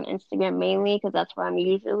 follow me on Instagram mainly because that's where I'm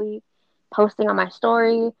usually posting on my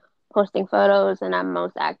story, posting photos, and I'm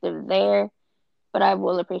most active there. But I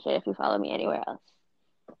will appreciate if you follow me anywhere else.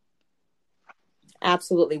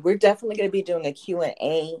 Absolutely. We're definitely going to be doing a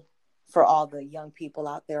Q&A for all the young people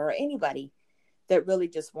out there or anybody that really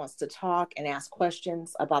just wants to talk and ask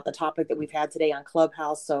questions about the topic that we've had today on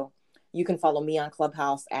Clubhouse. So you can follow me on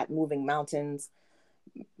Clubhouse at Moving Mountains.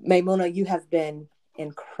 Maimuna, you have been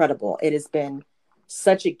incredible. It has been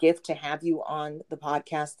such a gift to have you on the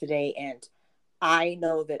podcast today. And I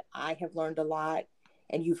know that I have learned a lot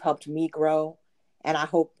and you've helped me grow. And I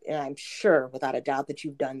hope, and I'm sure without a doubt that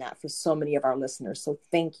you've done that for so many of our listeners. So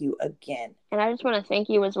thank you again. And I just want to thank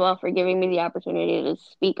you as well for giving me the opportunity to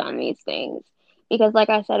speak on these things. Because like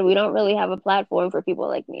I said, we don't really have a platform for people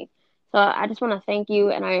like me. So I just want to thank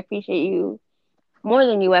you and I appreciate you more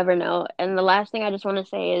than you ever know. And the last thing I just want to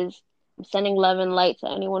say is I'm sending love and light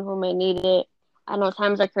to anyone who may need it. I know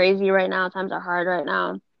times are crazy right now. Times are hard right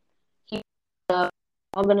now. Keep up.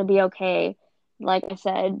 All going to be okay. Like I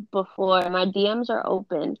said before, my DMs are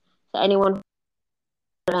open to anyone.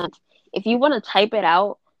 If you want to type it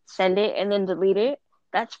out, send it, and then delete it,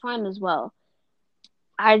 that's fine as well.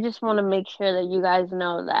 I just want to make sure that you guys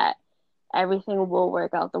know that everything will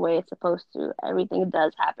work out the way it's supposed to. Everything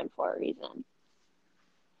does happen for a reason.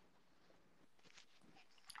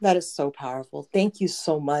 That is so powerful. Thank you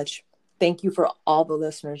so much. Thank you for all the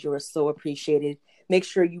listeners. You are so appreciated. Make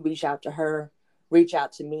sure you reach out to her, reach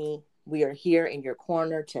out to me. We are here in your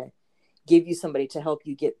corner to give you somebody to help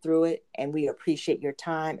you get through it. And we appreciate your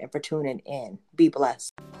time and for tuning in. Be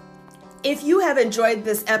blessed. If you have enjoyed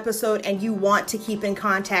this episode and you want to keep in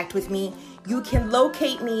contact with me, you can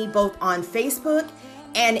locate me both on Facebook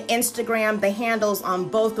and Instagram. The handles on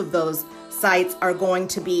both of those sites are going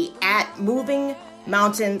to be at Moving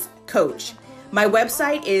Mountains Coach. My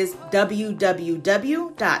website is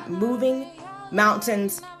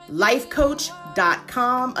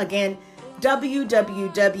www.movingmountainslifecoach.com. Again,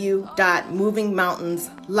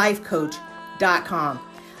 www.movingmountainslifecoach.com.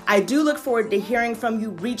 I do look forward to hearing from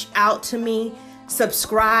you. Reach out to me,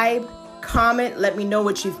 subscribe, comment, let me know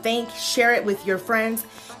what you think, share it with your friends.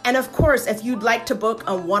 And of course, if you'd like to book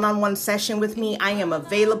a one-on-one session with me, I am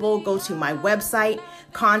available. Go to my website,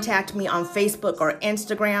 contact me on Facebook or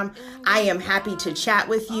Instagram. I am happy to chat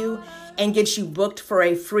with you and get you booked for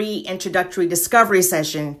a free introductory discovery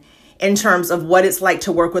session in terms of what it's like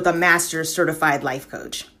to work with a master certified life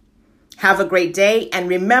coach. Have a great day. And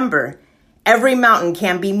remember, every mountain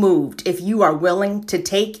can be moved if you are willing to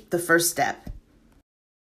take the first step.